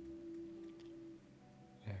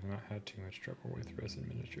 I have not had too much trouble with resin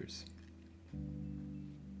miniatures.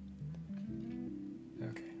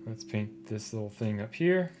 Okay, let's paint this little thing up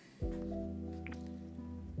here.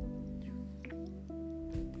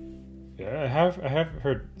 Yeah, I have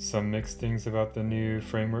heard some mixed things about the new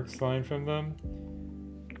frameworks line from them.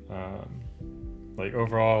 Like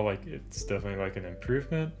overall, like it's definitely like an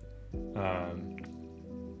improvement.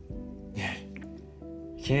 Yeah,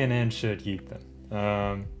 can and should heat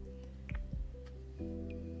them.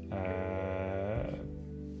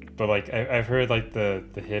 But like I've heard like the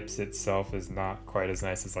hips itself is not quite as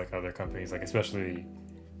nice as like other companies, like especially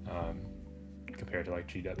compared to like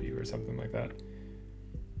GW or something like that.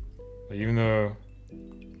 But even though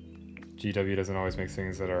GW doesn't always make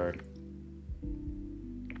things that are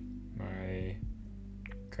my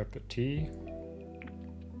cup of tea,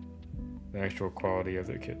 the actual quality of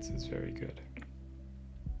their kits is very good.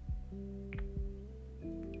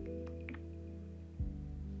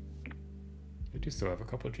 I do still have a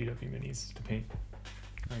couple of GW minis to paint.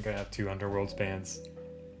 I think I have 2 Underworlds bands,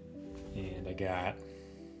 and I got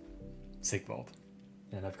Sigvald,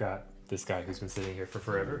 and I've got this guy who's been sitting here for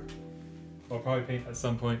forever. I'll probably paint at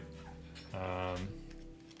some point.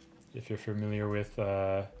 If you're familiar with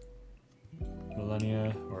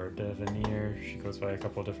Millennia or Devanir, she goes by a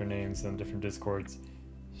couple of different names on different discords.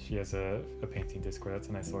 She has a painting discord. That's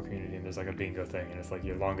a nice little community, and there's like a bingo thing, and it's like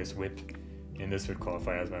your longest whip. And this would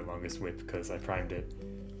qualify as my longest whip because I primed it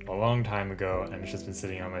a long time ago and it's just been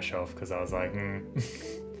sitting on my shelf because I was like,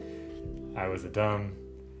 I was a dumb.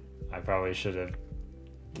 I probably should have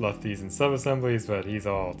left these in sub-assemblies, but he's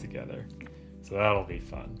all together. So that'll be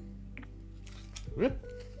fun. Whoop.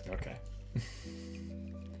 Okay.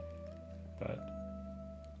 But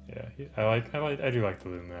yeah, I do like the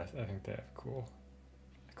Lumeth. I think they have a cool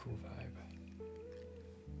vibe.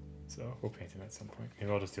 So we'll paint him at some point. Maybe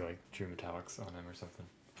I'll just do like true metallics on him or something.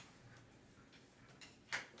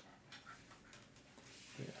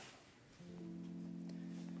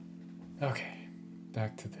 Okay,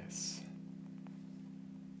 back to this.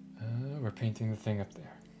 We're painting the thing up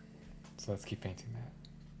there. So let's keep painting that.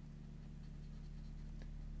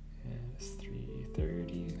 And it's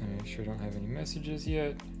 3:30. I sure don't have any messages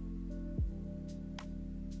yet.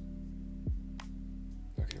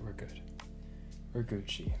 Okay, we're good. We're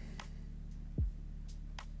Gucci.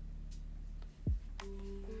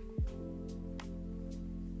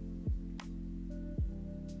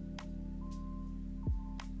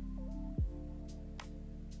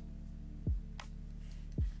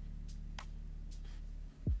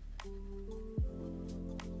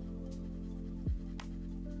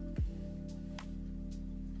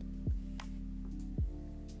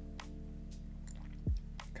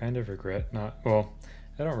 Kind of regret not, well,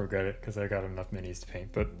 I don't regret it because I got enough minis to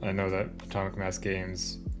paint, but I know that Atomic Mass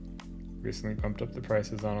Games recently bumped up the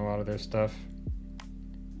prices on a lot of their stuff.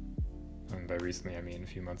 And by recently, I mean a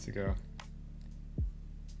few months ago.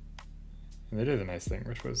 And they did a nice thing,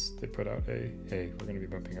 which was they put out a, hey, we're going to be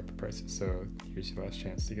bumping up the prices, so here's your last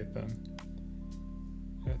chance to get them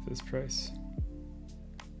at this price.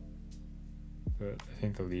 But I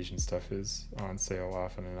think the Legion stuff is on sale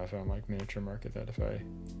often enough on like Miniature Market that if I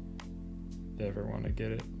ever want to get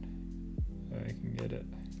it, I can get it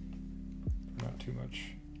for not too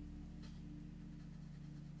much.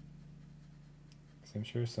 Because I'm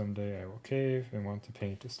sure someday I will cave and want to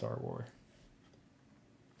paint a Star War.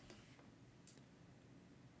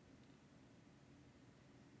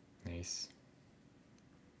 Nice.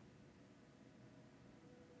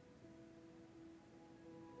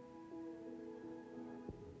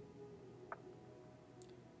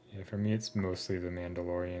 Yeah, for me it's mostly the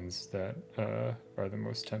Mandalorians that are the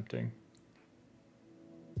most tempting.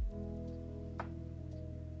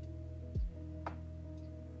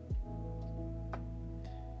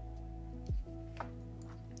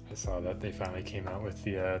 I saw that they finally came out with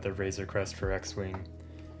the Razor Crest for X-Wing.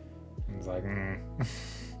 I was like, I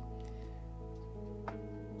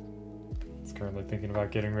was currently thinking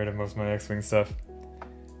about getting rid of most of my X-Wing stuff.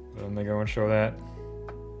 But then they go and show that.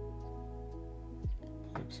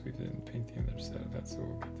 Oops, we didn't paint the other side of that, so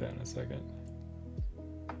we'll get that in a second.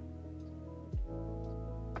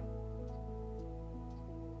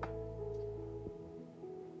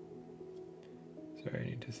 Sorry, I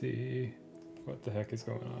need to see what the heck is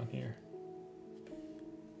going on here.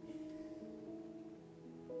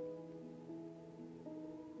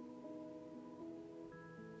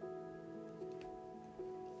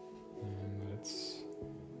 And let's,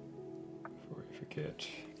 before we forget,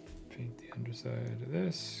 paint the underside of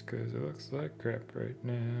this, because it looks like crap right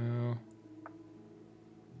now.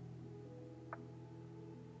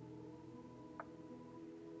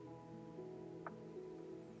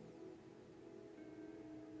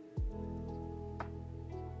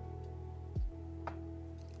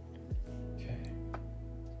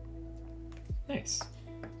 Nice.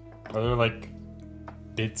 Are there like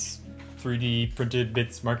bits, 3D printed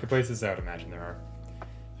bits marketplaces? I would imagine there are.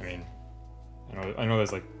 I mean, I know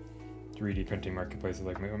there's like 3D printing marketplaces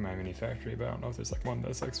like my Mini Factory, but I don't know if there's like one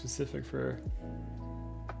that's like specific for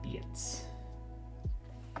bits.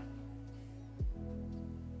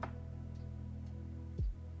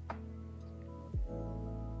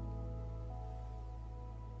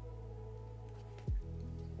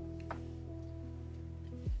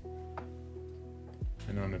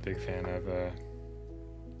 I know I'm a big fan of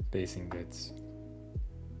basing bits.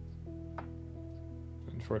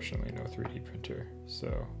 Unfortunately, no 3D printer,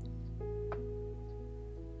 so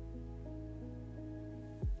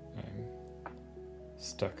I'm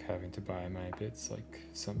stuck having to buy my bits like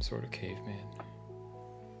some sort of caveman.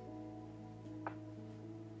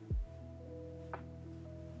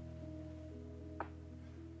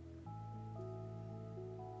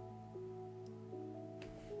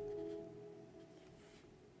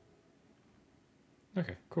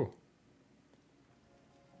 Okay, cool.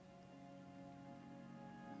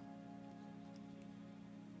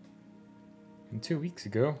 And 2 weeks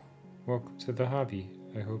ago, welcome to the hobby.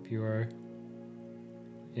 I hope you are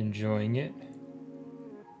enjoying it.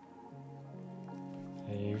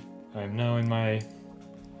 I'm now in my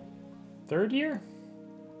 3rd year?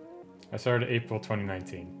 I started April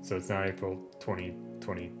 2019, so it's now April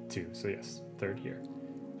 2022, so yes, 3rd year.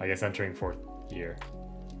 I guess entering 4th year.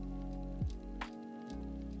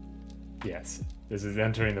 Yes, this is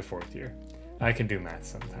entering the 4th year. I can do math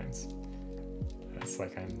sometimes. It's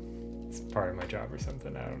like it's part of my job or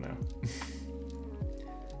something, I don't know.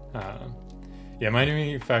 Yeah, my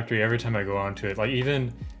Mini Factory, every time I go onto it, like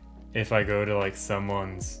even if I go to like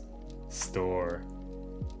someone's store,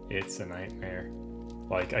 it's a nightmare.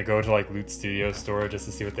 Like, I go to like Loot Studio store just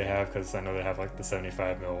to see what they have, because I know they have like the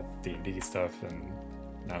 75mm D&D stuff and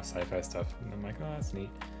now sci-fi stuff, and I'm like, oh, that's neat.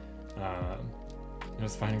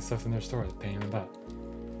 Just finding stuff in their store, a pain in the butt.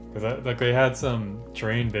 Because like they had some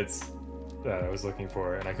terrain bits that I was looking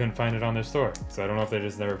for, and I couldn't find it on their store. So I don't know if they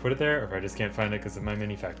just never put it there, or if I just can't find it because of my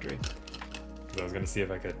mini factory. Because I was gonna see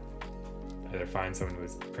if I could either find someone who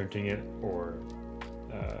was printing it, or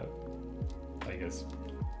I guess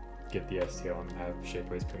get the STL and have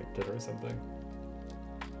Shapeways print it or something.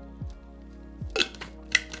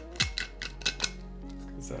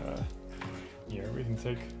 Cause yeah, we can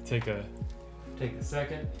take a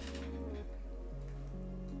second.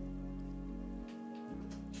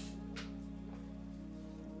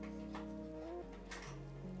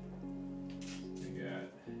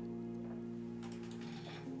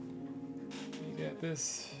 We got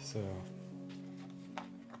this. So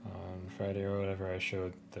on Friday or whatever, I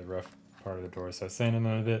showed the rough part of the door, so I sanded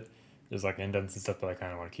them a bit. There's like indents and stuff, but I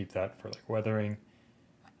kind of want to keep that for like weathering.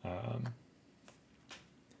 Let's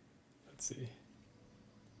see.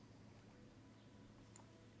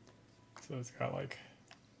 So it's got like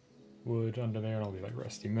wood under there, and I'll be like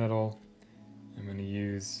rusty metal. I'm gonna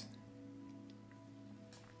use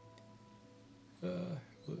will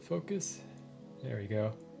it focus? There we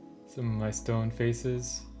go. Some of my stone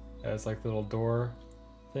faces as like little door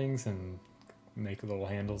things, and make little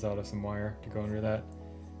handles out of some wire to go under that.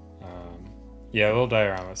 Yeah, a little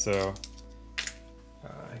diorama. So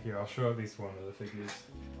here, I'll show at least one of the figures,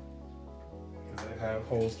 because I have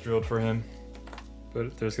holes drilled for him.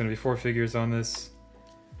 But there's going to be 4 figures on this.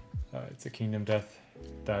 It's a Kingdom Death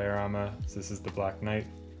diorama. So this is the Black Knight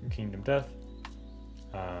from Kingdom Death.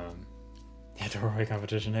 Yeah, doorway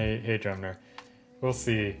competition. Hey, Drumner. We'll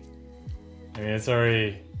see. I mean, it's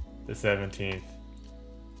already the 17th.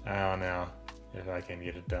 I don't know if I can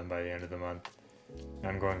get it done by the end of the month.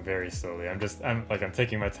 I'm going very slowly. I'm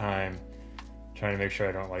taking my time, trying to make sure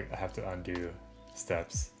I don't like have to undo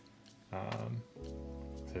steps. So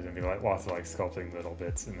there's gonna be like lots of like sculpting little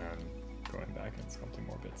bits and then going back and sculpting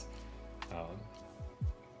more bits.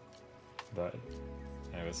 But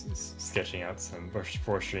I was sketching out some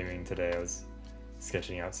before streaming today. I was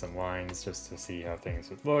sketching out some lines just to see how things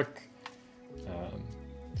would look.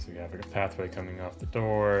 So we have like a pathway coming off the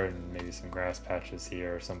door and maybe some grass patches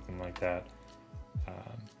here or something like that.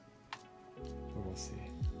 We'll see.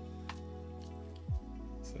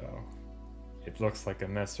 So it looks like a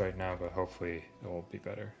mess right now, but hopefully it will be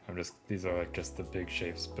better. These are like just the big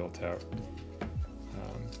shapes built out.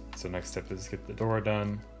 So next step is get the door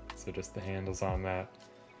done. So just the handles on that,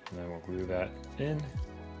 and then we'll glue that in,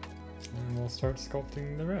 and we'll start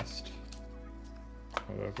sculpting the rest.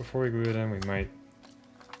 Although before we glue it in, we might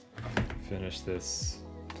finish this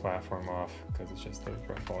platform off because it's just a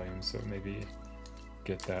rough volume, so maybe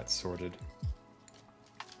get that sorted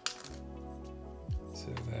so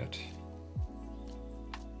that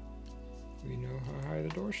we know how high the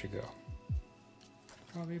door should go.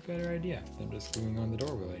 Probably a better idea than just gluing on the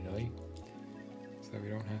door willy-nilly, so we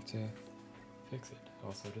don't have to fix it.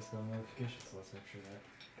 Also, just got a notification, so let's make sure that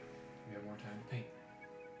we have more time to paint.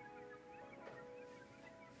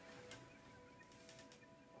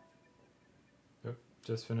 Yep,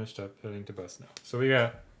 just finished up heading to bus now. So we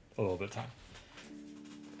got a little bit of time.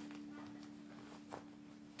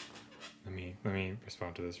 Let me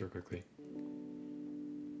respond to this real quickly.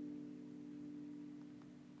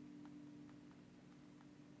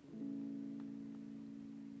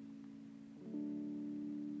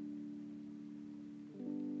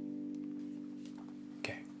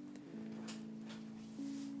 Okay.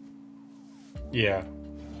 Yeah,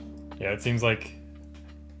 it seems like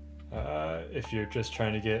if you're just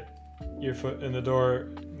trying to get your foot in the door,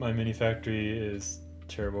 my mini factory is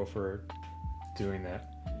terrible for doing that.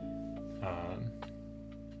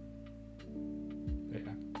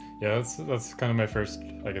 Yeah, that's kind of my first,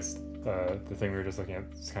 I guess, the thing we were just looking at.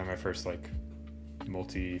 It's kind of my first like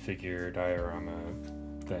multi-figure diorama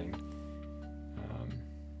thing.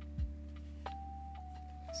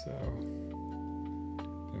 So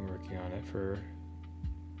been working on it for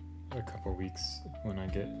a couple weeks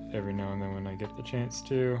every now and then when I get the chance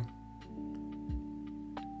to.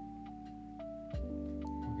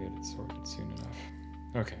 We'll get it sorted soon enough.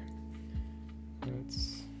 Okay,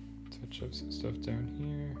 let's touch up some stuff down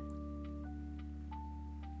here.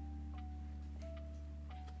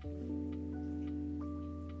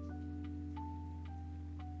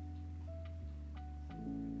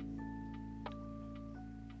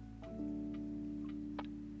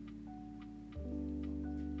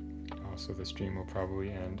 Also, the stream will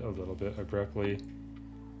probably end a little bit abruptly,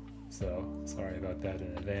 so sorry about that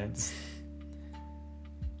in advance.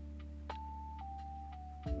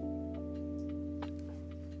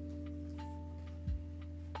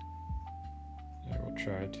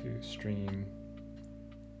 try to stream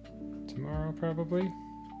tomorrow probably.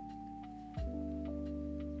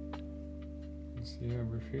 Let's see how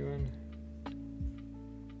we're feeling.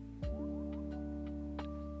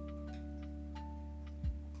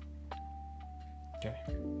 Okay.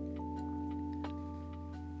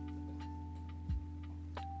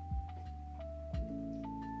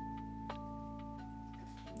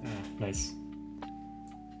 Nice.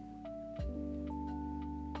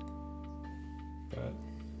 But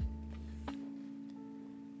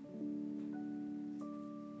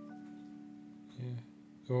yeah,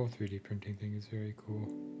 the whole 3D printing thing is very cool.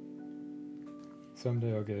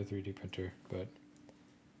 Someday I'll get a 3D printer, but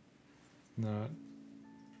not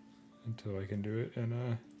until I can do it in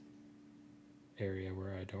a area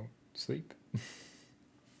where I don't sleep.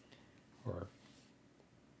 Or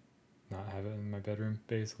not have it in my bedroom,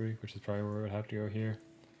 basically, which is probably where I would have to go here.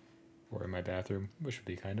 Or in my bathroom, which would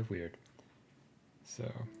be kind of weird.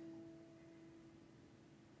 So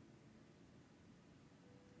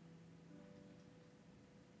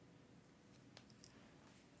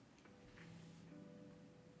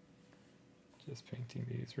just painting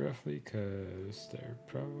these roughly because they're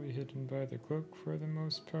probably hidden by the cloak for the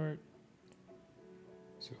most part.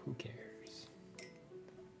 So who cares?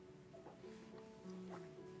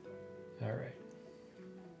 All right.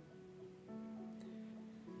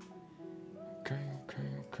 Okay.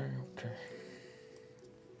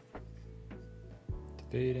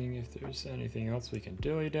 Debating if there's anything else we can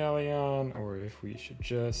dilly-dally on, or if we should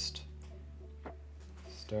just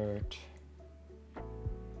start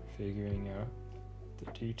figuring out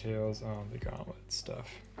the details on the gauntlet stuff.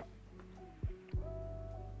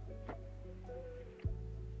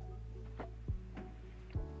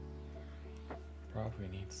 Probably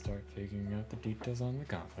need to start figuring out the details on the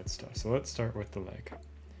gauntlet stuff. So let's start with the leg.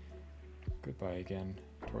 Goodbye again,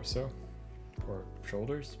 torso. Or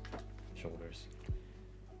shoulders? Shoulders.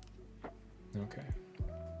 Okay.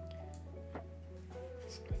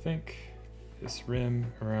 So I think this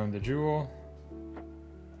rim around the jewel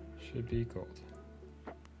should be gold.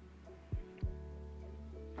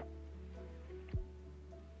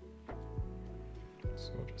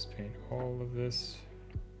 So we'll just paint all of this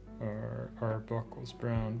our Arbuckle's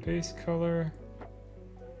brown base color.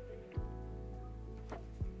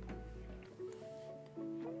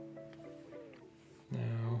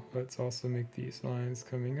 Now let's also make these lines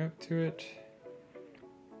coming up to it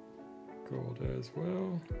gold as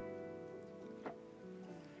well.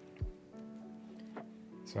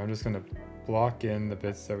 So I'm just gonna block in the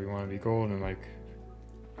bits that we want to be gold and like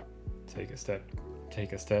take a step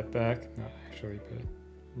back. Not actually, but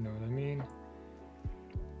you know what I mean.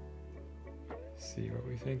 See what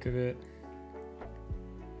we think of it.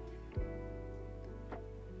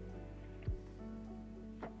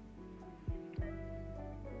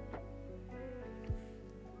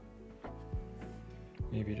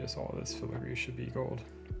 Maybe just all this filigree should be gold.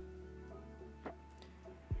 I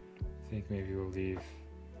think maybe we'll leave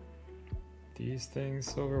these things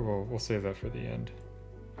silver. We'll save that for the end.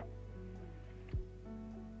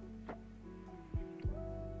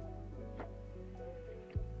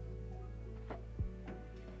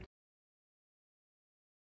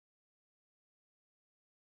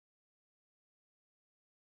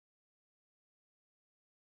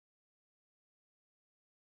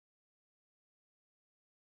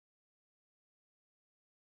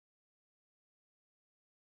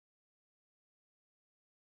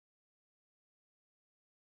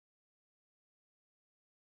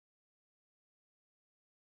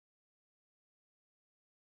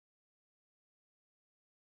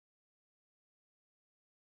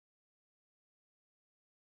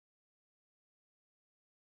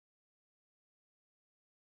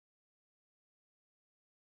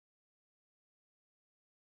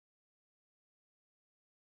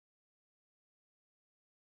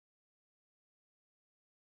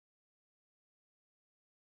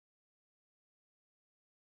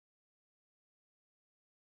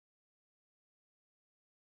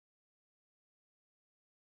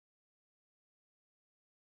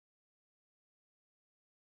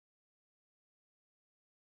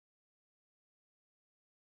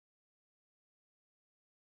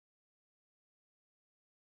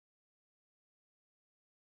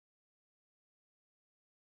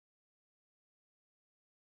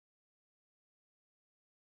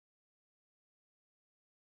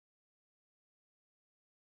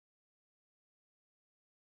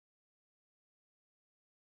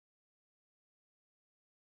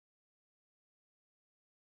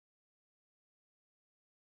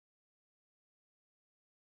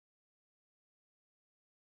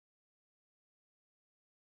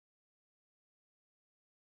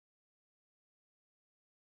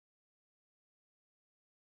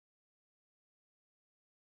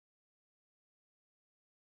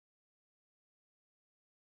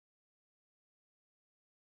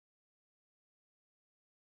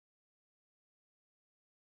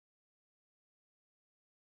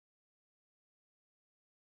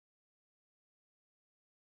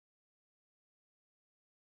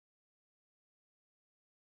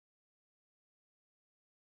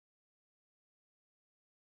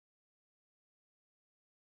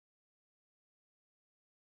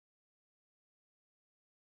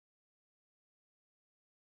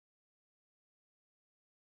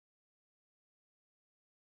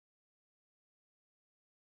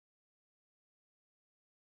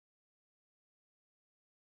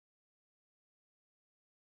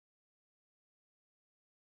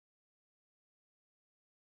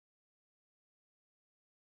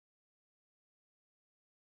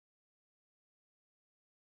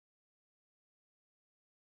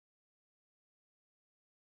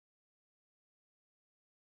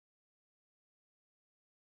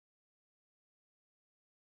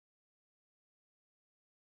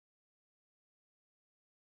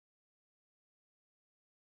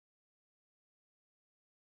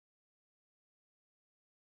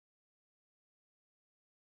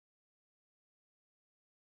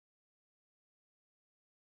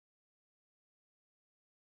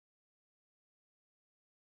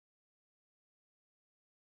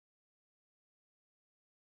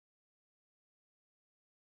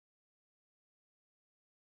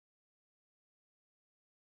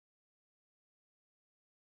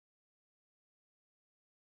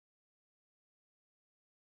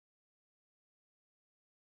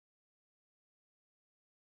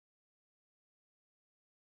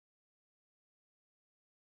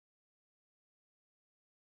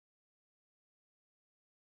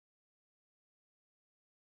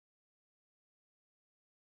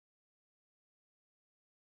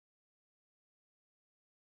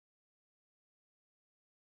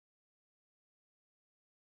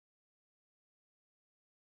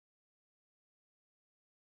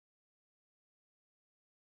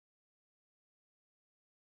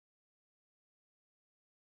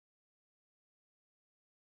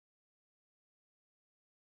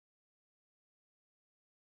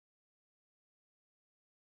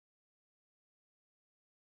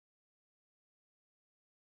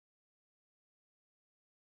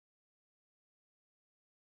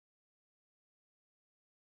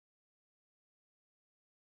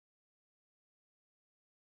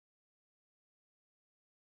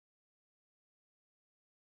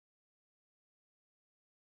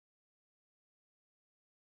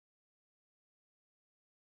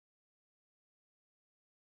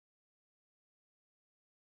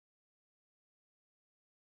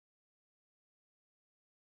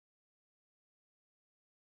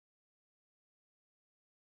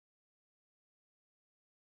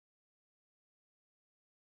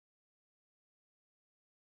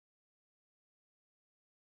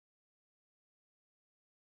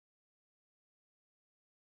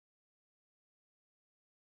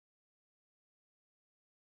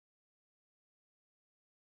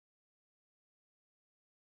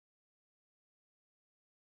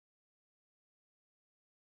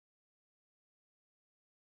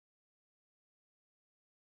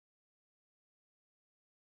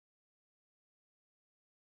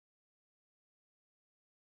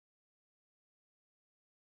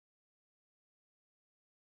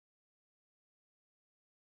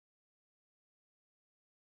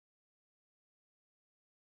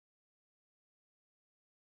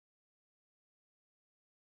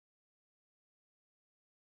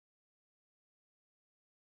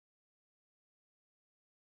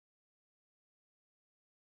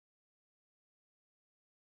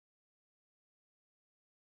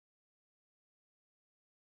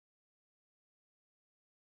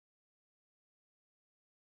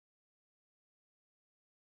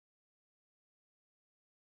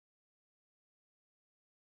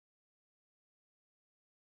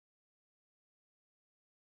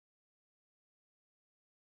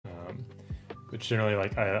 generally,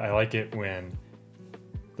 like, I like it when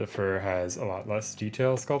the fur has a lot less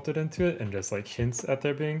detail sculpted into it and just like hints at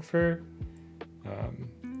there being fur.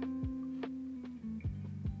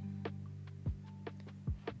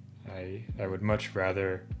 I would much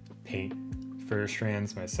rather paint fur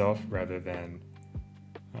strands myself rather than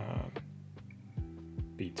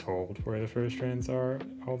be told where the fur strands are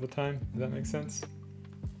all the time. Does that make sense?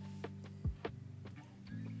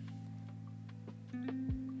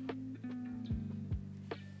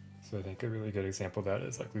 So I think a really good example of that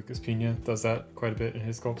is like Lucas Pina does that quite a bit in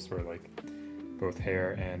his sculpts, where like both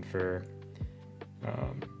hair and fur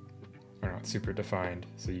are not super defined,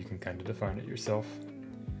 so you can kind of define it yourself.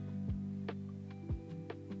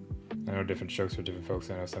 I know different strokes for different folks.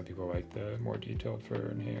 I know some people like the more detailed fur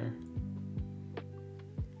and hair.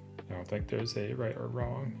 I don't think there's a right or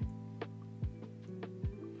wrong.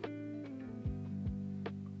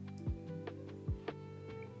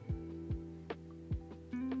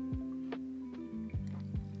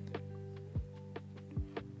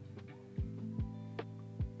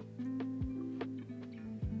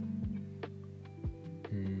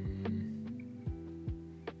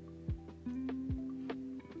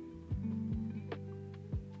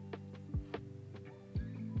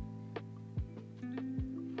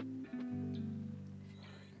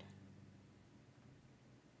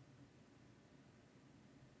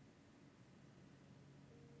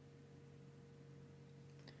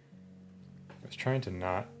 I was trying to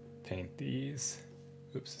not paint these,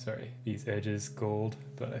 these edges gold,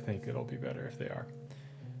 but I think it'll be better if they are.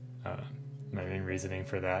 My main reasoning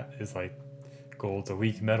for that is like gold's a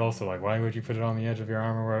weak metal, so like why would you put it on the edge of your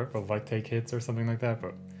armor where it will like take hits or something like that,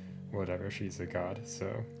 but whatever, she's a god,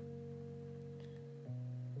 so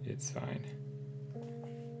it's fine.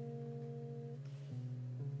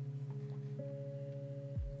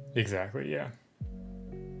 Exactly, yeah.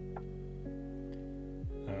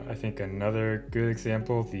 I think another good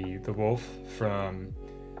example, the wolf from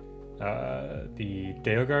the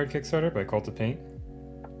Daleguard Kickstarter by Cult of Paint,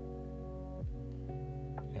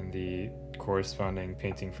 and the corresponding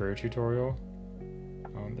painting fur tutorial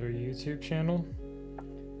on their YouTube channel,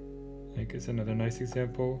 I think is another nice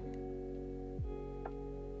example,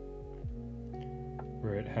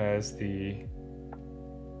 where it has the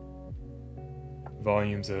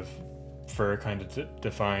volumes of fur kind of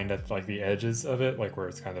defined at like the edges of it, like where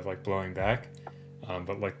it's kind of like blowing back,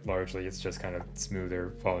 but like largely it's just kind of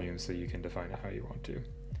smoother volumes, so you can define it how you want to.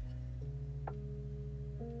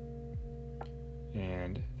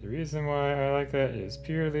 And the reason why I like that is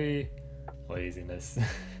purely laziness.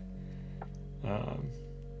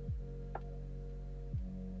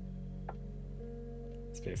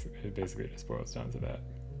 It basically just boils down to that.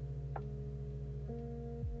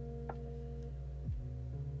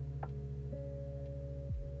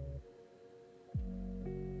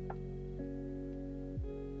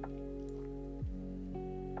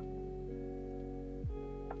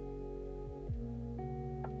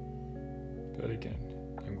 But again,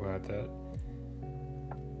 I'm glad that,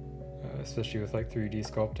 especially with like 3D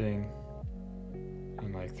sculpting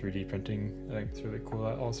and like 3D printing, I think it's really cool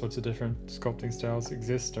that all sorts of different sculpting styles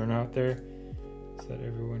exist or not there, so that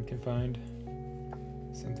everyone can find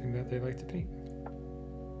something that they like to paint.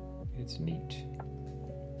 It's neat.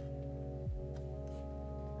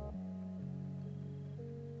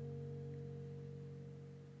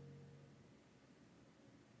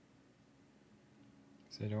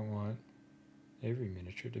 So I don't want every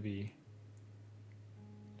miniature to be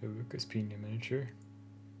the Lucas Pina miniature.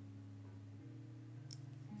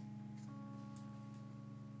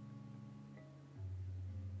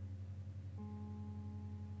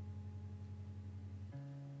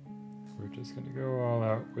 We're just gonna go all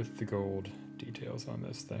out with the gold details on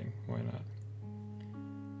this thing. Why not?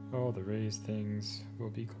 All the raised things will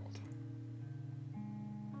be gold.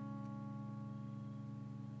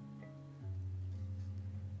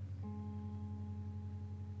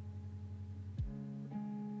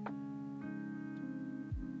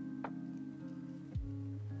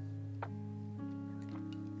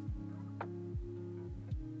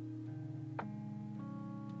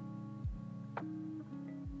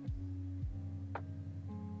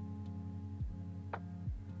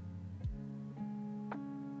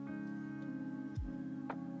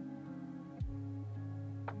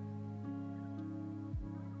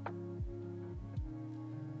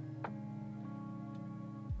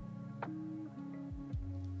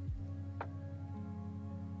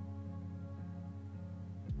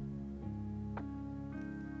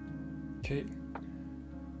 Okay.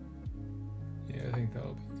 Yeah, I think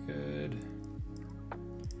that'll be good.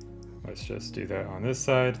 Let's just do that on this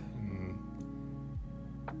side. And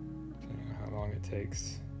depending on how long it it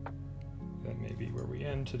takes. That may be where we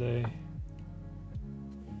end today.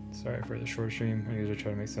 Sorry for the short stream. I usually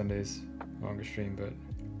try to make Sundays longer stream, but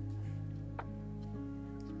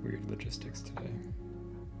weird logistics today.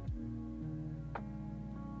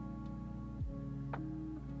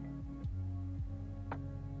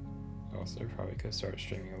 Also, probably could start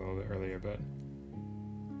streaming a little bit earlier, but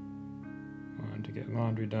wanted to get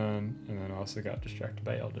laundry done, and then also got distracted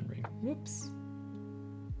by Elden Ring. Whoops.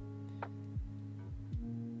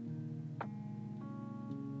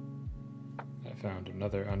 I found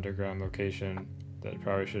another underground location that I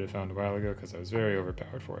probably should have found a while ago because I was very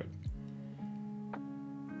overpowered for it.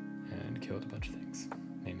 And killed a bunch of things.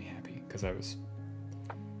 Made me happy because I was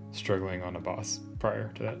struggling on a boss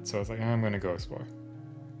prior to that. So I was like, I'm going to go explore.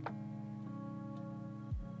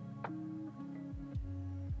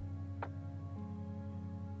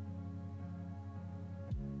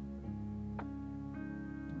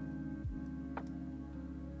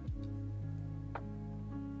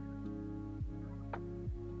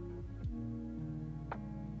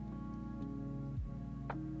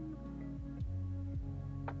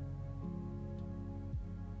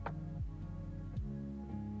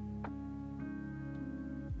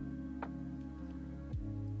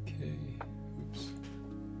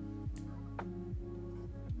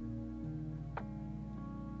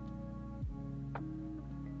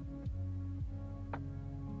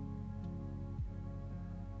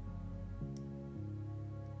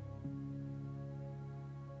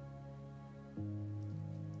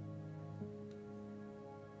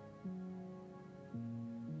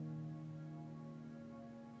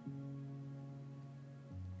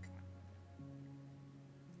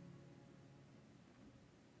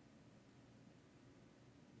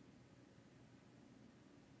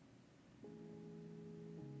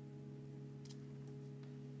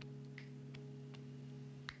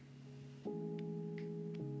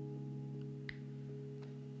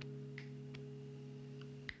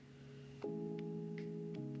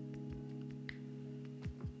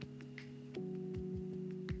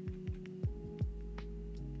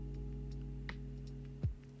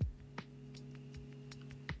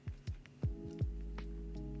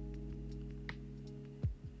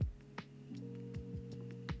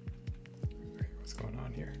 What's going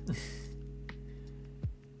on here?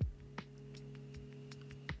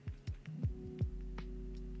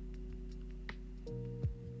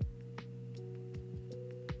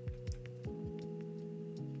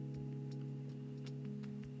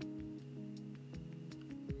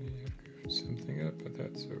 Something up, but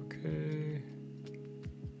that's okay.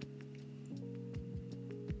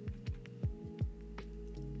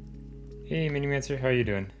 Hey, Minimancer, how are you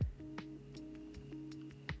doing?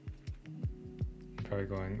 Probably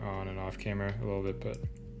going on and off camera a little bit, but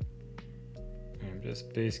I'm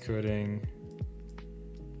just base coating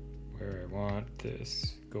where I want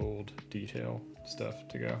this gold detail stuff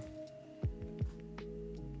to go.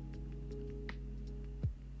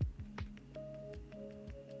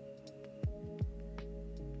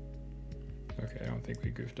 Okay, I don't think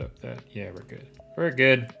we goofed up that. Yeah, we're good. We're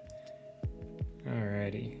good.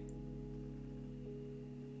 Alrighty.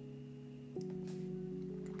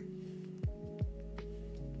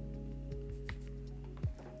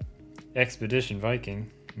 Expedition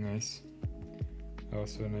Viking. Nice.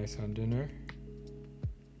 Also nice on dinner.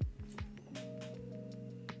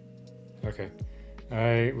 Okay.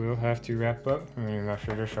 I will have to wrap up. I'm gonna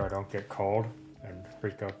measure this so I don't get cold and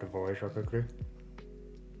freak out the voice real quickly.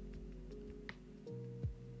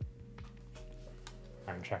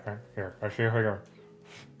 I'm checking. Here, let's see if we can.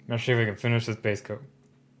 Let's see if we can finish this base coat.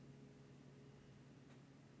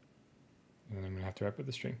 And then I'm gonna have to wrap up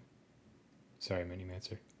the stream. Sorry,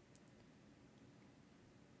 Minimancer.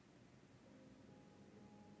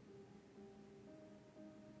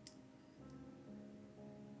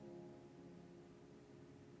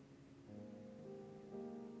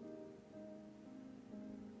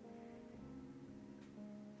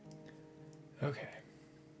 Okay,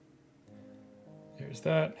 there's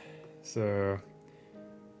that. So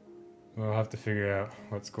we'll have to figure out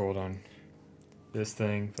what's gold on this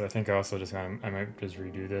thing, but I think I also just I might just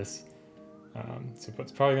redo this. So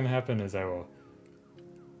what's probably gonna happen is I will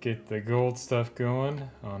get the gold stuff going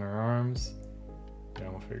on her arms,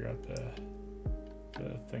 and we'll figure out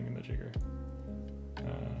the thingamajigger.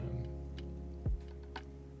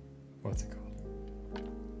 What's it called?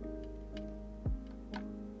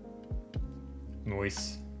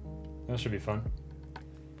 Noise. That should be fun.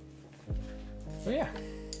 But yeah.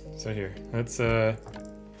 So here, let's so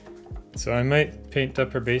I might paint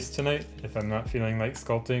up her base tonight if I'm not feeling like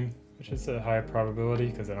sculpting, which is a high probability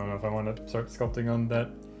because I don't know if I want to start sculpting on that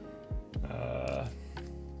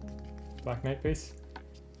Black Knight base.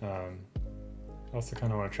 I also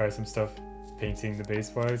kind of want to try some stuff painting the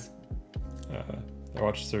base wise. I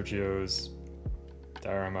watched Sergio's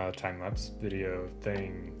diorama time-lapse video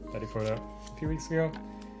thing that he put out a few weeks ago.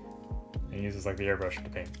 And he uses like the airbrush to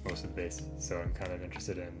paint most of the base, so I'm kind of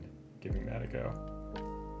interested in giving that a go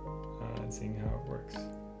and seeing how it works.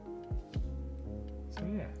 So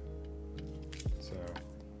yeah, so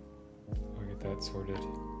I'll get that sorted.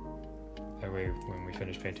 That way when we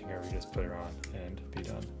finish painting her, we just put her on and be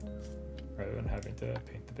done, rather than having to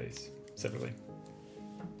paint the base separately.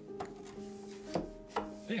 But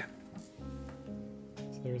yeah,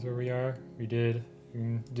 so there's where we are. We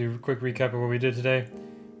can do a quick recap of what we did today.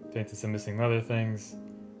 Painted some missing mother things.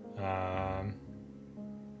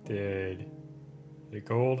 Did the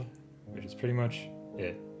gold, which is pretty much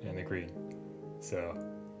it, and the green. So,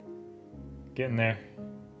 getting there.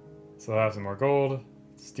 So I'll have some more gold,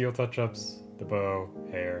 steel touch-ups, the bow,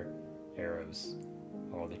 hair, arrows,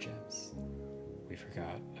 all the gems. We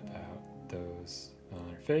forgot about those on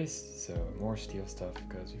her face, so more steel stuff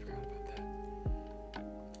because we forgot about that.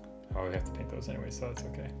 Oh, we have to paint those anyway, so that's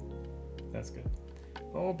okay. That's good.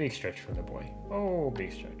 Oh, big stretch for the boy. Oh,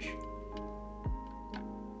 big stretch.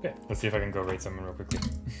 Yeah, let's see if I can go raid someone real quickly.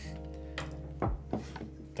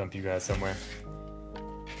 Dump you guys somewhere.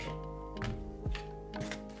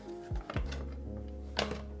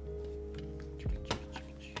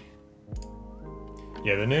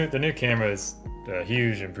 Yeah, the new camera is a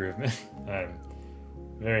huge improvement. I'm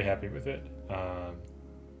very happy with it.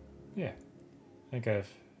 Yeah, I think I've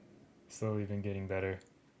slowly been getting better.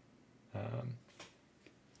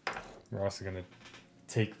 We're also going to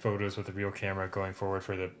take photos with the real camera going forward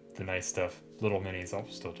for the nice stuff. Little minis, I'll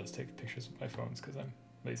still just take pictures with my phones because I'm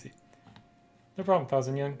lazy. No problem,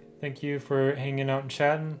 Thousand Young. Thank you for hanging out and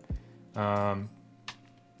chatting. So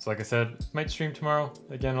like I said, might stream tomorrow.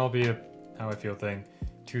 Again, I'll be a how I feel thing.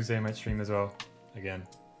 Tuesday I might stream as well. Again,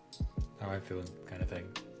 how I'm feeling kind of thing.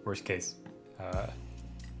 Worst case. I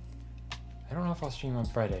don't know if I'll stream on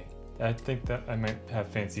Friday. I think that I might have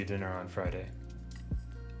fancy dinner on Friday.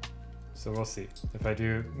 So we'll see. If I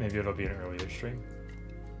do, maybe it'll be an earlier stream.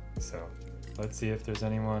 So let's see if there's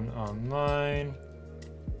anyone online.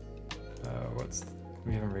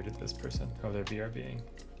 We haven't rated this person. Oh, they're BRBing.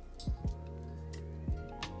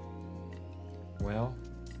 Well,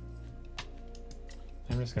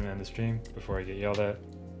 I'm just gonna end the stream before I get yelled at.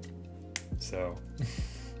 So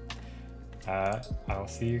I'll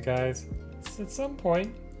see you guys at some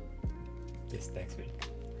point this next week.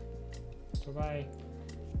 Bye bye.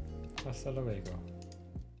 Hasta luego.